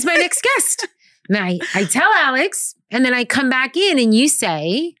 She's my next guest. And I tell Alex, and then I come back in and you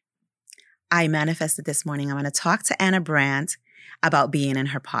say, I manifested this morning. I'm going to talk to Anna Brandt about being in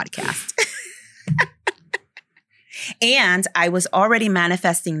her podcast. And I was already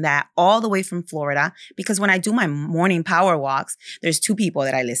manifesting that all the way from Florida because when I do my morning power walks, there's two people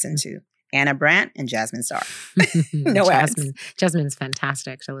that I listen to, Anna Brandt and Jasmine Star. No ads. Jasmine's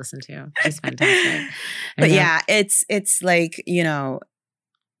fantastic to listen to. She's fantastic. But yeah, it's like, you know,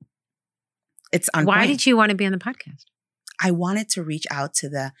 it's on Why point. did you want to be on the podcast? I wanted to reach out to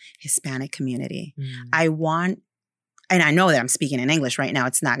the Hispanic community. And I know that I'm speaking in English right now.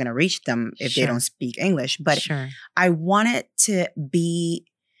 It's not going to reach them if they don't speak English. But I wanted to be,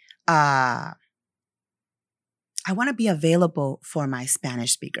 I want to be available for my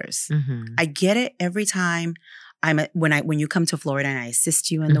Spanish speakers. Mm-hmm. I get it every time when you come to Florida and I assist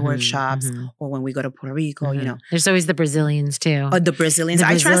you in the workshops or when we go to Puerto Rico, you know. There's always the Brazilians too. The Brazilians.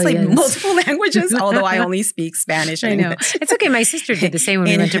 I translate multiple languages, although I only speak Spanish and English. It's okay. My sister did the same when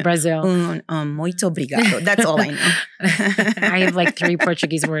we went to Brazil. Muito obrigado. That's all I know. I have like 3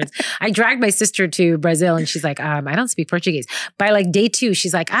 Portuguese words. I dragged my sister to Brazil and she's like, I don't speak Portuguese. By like day 2,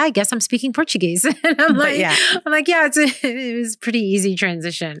 she's like, I guess I'm speaking Portuguese. And I'm like, yeah, it was a pretty easy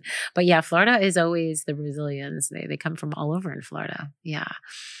transition. But yeah, Florida is always the Brazilians. They come from all over in Florida. Yeah.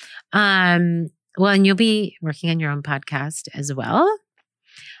 Well, and you'll be working on your own podcast as well.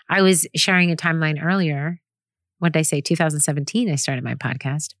 I was sharing a timeline earlier. What did I say? 2017, I started my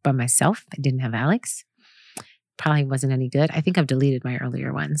podcast by myself. I didn't have Alex. Probably wasn't any good. I think I've deleted my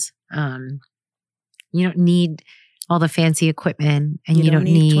earlier ones. You don't need all the fancy equipment and you don't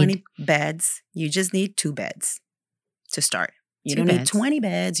need 20 beds. You just need 2 beds to start. You don't need 20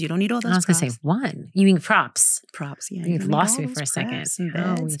 beds. You don't need all those. I was going to say 1. You mean props? Props, yeah. You've lost me for a second.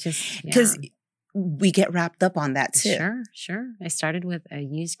 Because we get wrapped up on that too. Sure. I started with a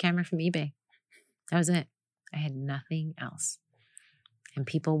used camera from eBay. That was it. I had nothing else. And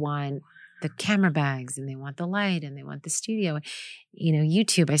people want the camera bags and they want the light and they want the studio. You know,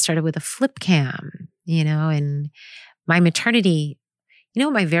 YouTube, I started with a flip cam, you know, and my maternity, you know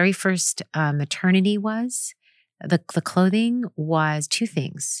what my very first maternity was? The clothing was 2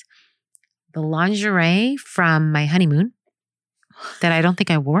 things. The lingerie from my honeymoon that I don't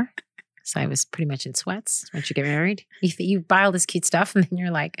think I wore. So I was pretty much in sweats once you get married. You buy all this cute stuff and then you're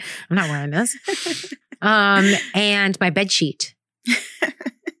like, I'm not wearing this. And my bed sheet.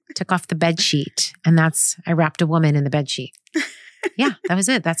 Took off the bed sheet and I wrapped a woman in the bed sheet. Yeah, that was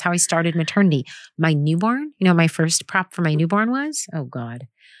it. That's how I started maternity. My newborn, you know, my first prop for my newborn was, oh God,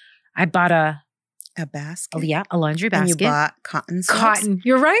 I bought a basket. Oh yeah, a laundry basket. And you bought cotton socks? Cotton.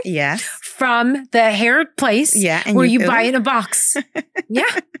 You're right. Yes. From the hair place. Yeah. And where you buy in a box. Yeah.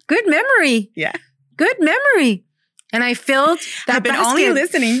 Good memory. Yeah. Good memory. And I filled that I've been basket. only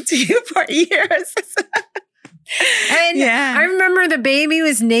listening to you for years. And I remember the baby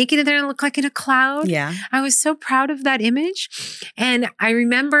was naked and there and looked like in a cloud. Yeah. I was so proud of that image. And I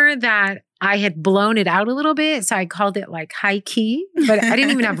remember that I had blown it out a little bit. So I called it like high key, but I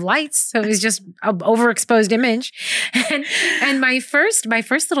didn't even have lights. So it was just an overexposed image. And my first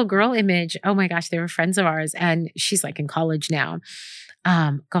little girl image, oh my gosh, they were friends of ours. And she's like in college now.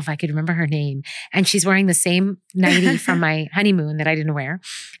 If I could remember her name. And she's wearing the same nightie from my honeymoon that I didn't wear.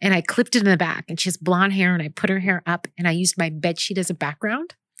 And I clipped it in the back and she has blonde hair and I put her hair up and I used my bed sheet as a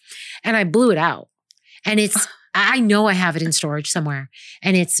background and I blew it out. And I know I have it in storage somewhere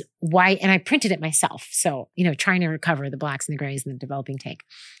and it's white and I printed it myself. So, you know, trying to recover the blacks and the grays and the developing take,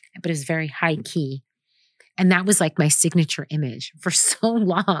 but it was very high key. And that was like my signature image for so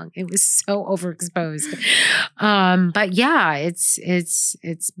long. It was so overexposed. But yeah,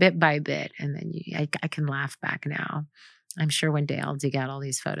 it's bit by bit. And then I can laugh back now. I'm sure one day I'll dig out all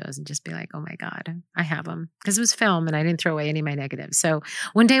these photos and just be like, oh my God, I have them. Because it was film and I didn't throw away any of my negatives. So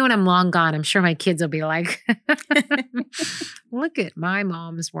one day when I'm long gone, I'm sure my kids will be like, look at my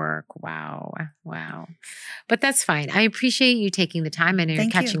mom's work. Wow. But that's fine. I appreciate you taking the time. I know you're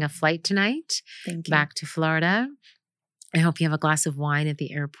catching a flight tonight. Thank you. Back to Florida. I hope you have a glass of wine at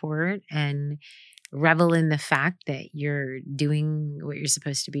the airport and revel in the fact that you're doing what you're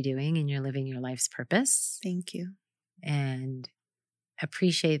supposed to be doing and you're living your life's purpose. Thank you. And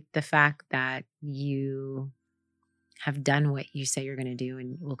appreciate the fact that you have done what you say you're going to do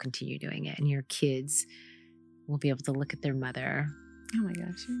and will continue doing it. And your kids will be able to look at their mother Oh my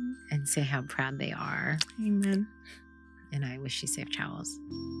gosh. and say how proud they are. Amen. And I wish you safe travels.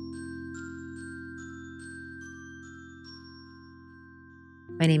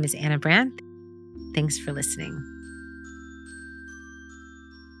 My name is Anna Brandt. Thanks for listening.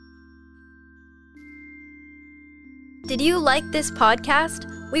 Did you like this podcast?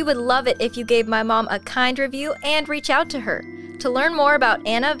 We would love it if you gave my mom a kind review and reach out to her. To learn more about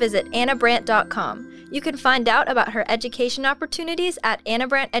Anna, visit annabrandt.com. You can find out about her education opportunities at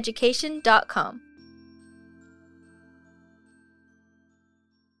annabranteducation.com.